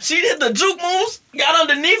 She did the juke moves, got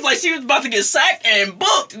underneath like she was about to get sacked and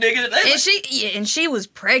booked, nigga. and she was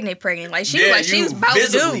pregnant. Like she was about to do.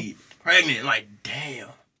 visibly pregnant. Like damn.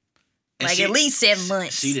 And Like at least 7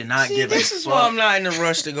 months. She did not give a This is fuck. why I'm not in a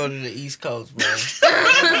rush to go to the East Coast, bro.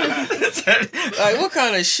 Like, what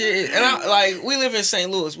kind of shit? And we live in St.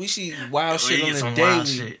 Louis. We see wild shit on Get the some daily. wild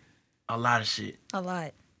shit. A lot of shit. A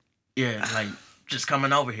lot. Yeah, like just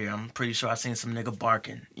coming over here, I'm pretty sure I seen some nigga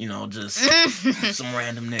barking. You know, just some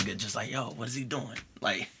random nigga, just like, yo, what is he doing?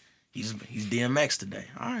 Like, he's DMX today.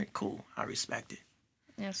 All right, cool. I respect it.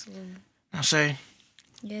 Absolutely. Now, Shay,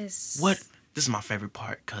 Yes. this is my favorite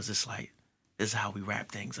part because it's like, this is how we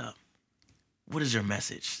wrap things up. What is your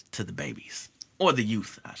message to the babies? Or the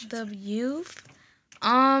youth, I should say. The youth?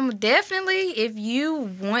 Definitely if you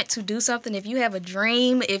want to do something, if you have a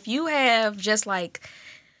dream, if you have just like,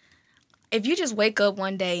 if you just wake up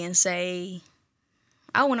one day and say,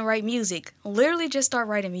 I want to write music, literally just start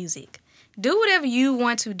writing music. Do whatever you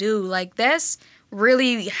want to do. Like, that's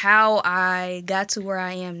really how I got to where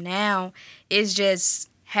I am now, is just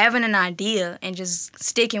having an idea and just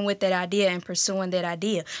sticking with that idea and pursuing that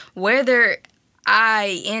idea. Whether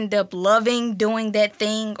I end up loving doing that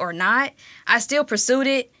thing or not, I still pursued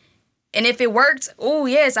it. And if it worked, oh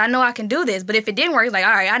yes, I know I can do this. But if it didn't work, it's like,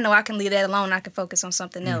 all right, I know I can leave that alone. I can focus on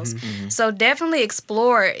something else. So definitely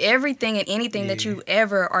explore everything and anything that you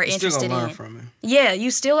ever are You're interested still gonna in. learn from it. Yeah,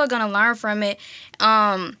 you still are gonna learn from it.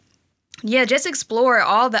 Yeah, just explore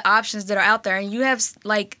all the options that are out there. And you have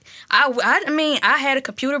like, I mean, I had a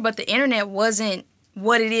computer, but the internet wasn't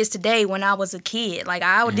what it is today when I was a kid. Like,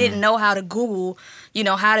 I didn't know how to Google, you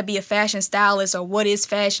know, how to be a fashion stylist or what is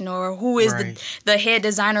fashion or who is the head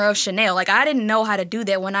designer of Chanel. Like, I didn't know how to do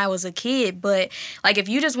that when I was a kid. But, like, if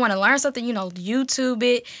you just want to learn something, you know, YouTube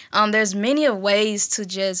it. There's many of ways to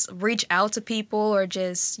just reach out to people or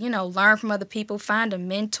just, you know, learn from other people, find a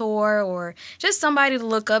mentor or just somebody to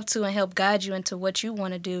look up to and help guide you into what you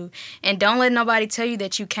want to do. And don't let nobody tell you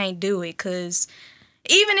that you can't do it, because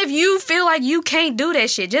even if you feel like you can't do that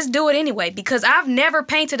shit, just do it anyway. Because I've never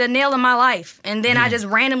painted a nail in my life. And then I just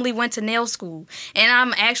randomly went to nail school. And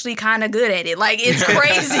I'm actually kind of good at it. Like, it's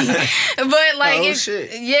crazy. But, like,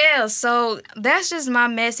 shit. Yeah, so that's just my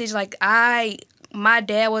message. Like, my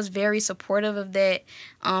dad was very supportive of that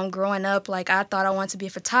growing up. Like, I thought I wanted to be a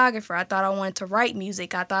photographer. I thought I wanted to write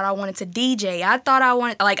music. I thought I wanted to DJ.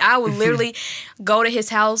 I would literally go to his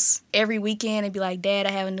house every weekend and be like, Dad,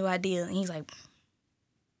 I have a new idea. And he's like,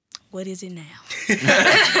 what is it now?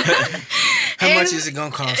 How much is it gonna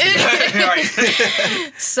cost?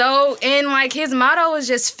 So, and like his motto was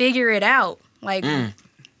just figure it out. Like,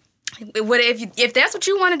 if that's what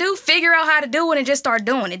you want to do, figure out how to do it and just start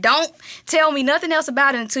doing it. Don't tell me nothing else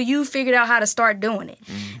about it until you figured out how to start doing it.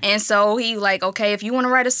 And so he like, okay, if you want to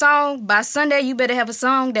write a song, by Sunday you better have a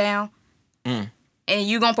song down. And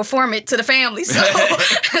you gonna perform it to the family. So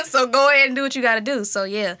so go ahead and do what you gotta do. So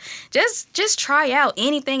yeah. Just try out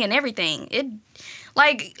anything and everything. It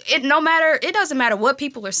doesn't matter what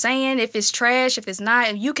people are saying, if it's trash, if it's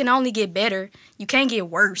not, you can only get better. You can't get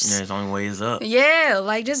worse. Yeah, there's only ways up. Yeah,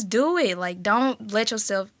 like just do it. Like don't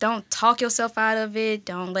talk yourself out of it.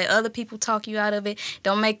 Don't let other people talk you out of it.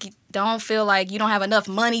 Don't feel like you don't have enough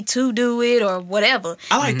money to do it or whatever.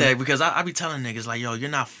 I like that because I be telling niggas like, yo, you're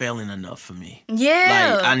not failing enough for me.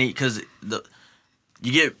 Yeah. Like I need, cause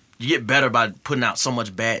you get better by putting out so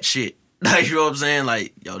much bad shit. Like, you know what I'm saying?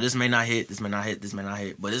 Like, yo, this may not hit,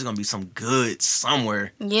 but there's gonna be some good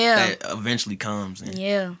somewhere. Yeah. That eventually comes. And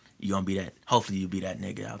Yeah. you gonna be that. Hopefully, you'll be that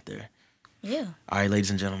nigga out there. Yeah. All right,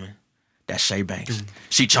 ladies and gentlemen, that's Shay Banks.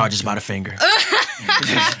 She charges by the finger.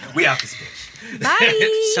 We out this bitch.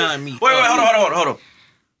 Bye. Sign me. Wait, hold on.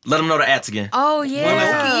 Let them know the ads again. Oh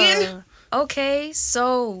yeah. again? Okay,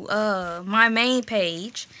 so my main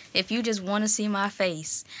page, if you just want to see my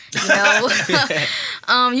face, you know,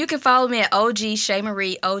 you can follow me at OG Shay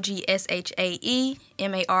Marie, OGSHAE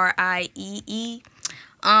MARIEE.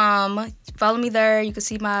 Follow me there. You can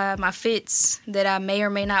see my fits that I may or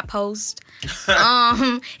may not post.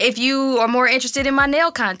 If you are more interested in my nail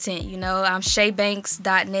content, you know, I'm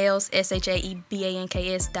shaybanks.nails,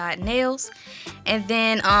 SHAEBANKS.nails. And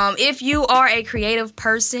then if you are a creative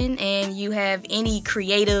person and you have any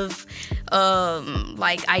creative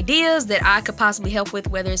like ideas that I could possibly help with,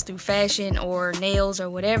 whether it's through fashion or nails or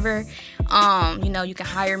whatever, you know, you can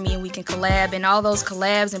hire me and we can collab. And all those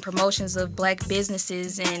collabs and promotions of black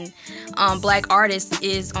businesses and black artists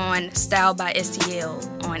is on Style by STL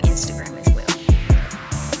on Instagram as well.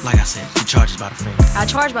 Like I said, she charges by the finger. I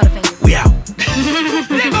charge by the finger. We out.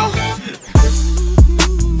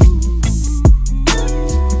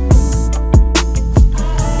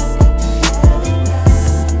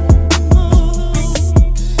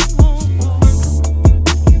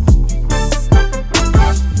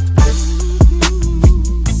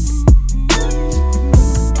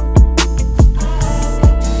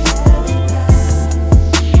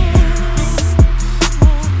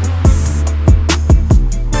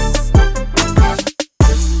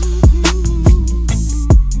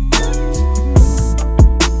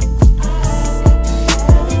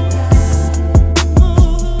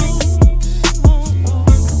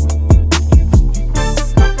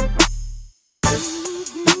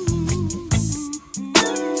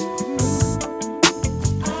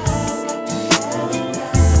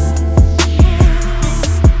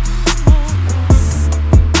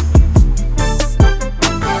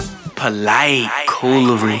 Polite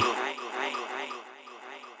coolery.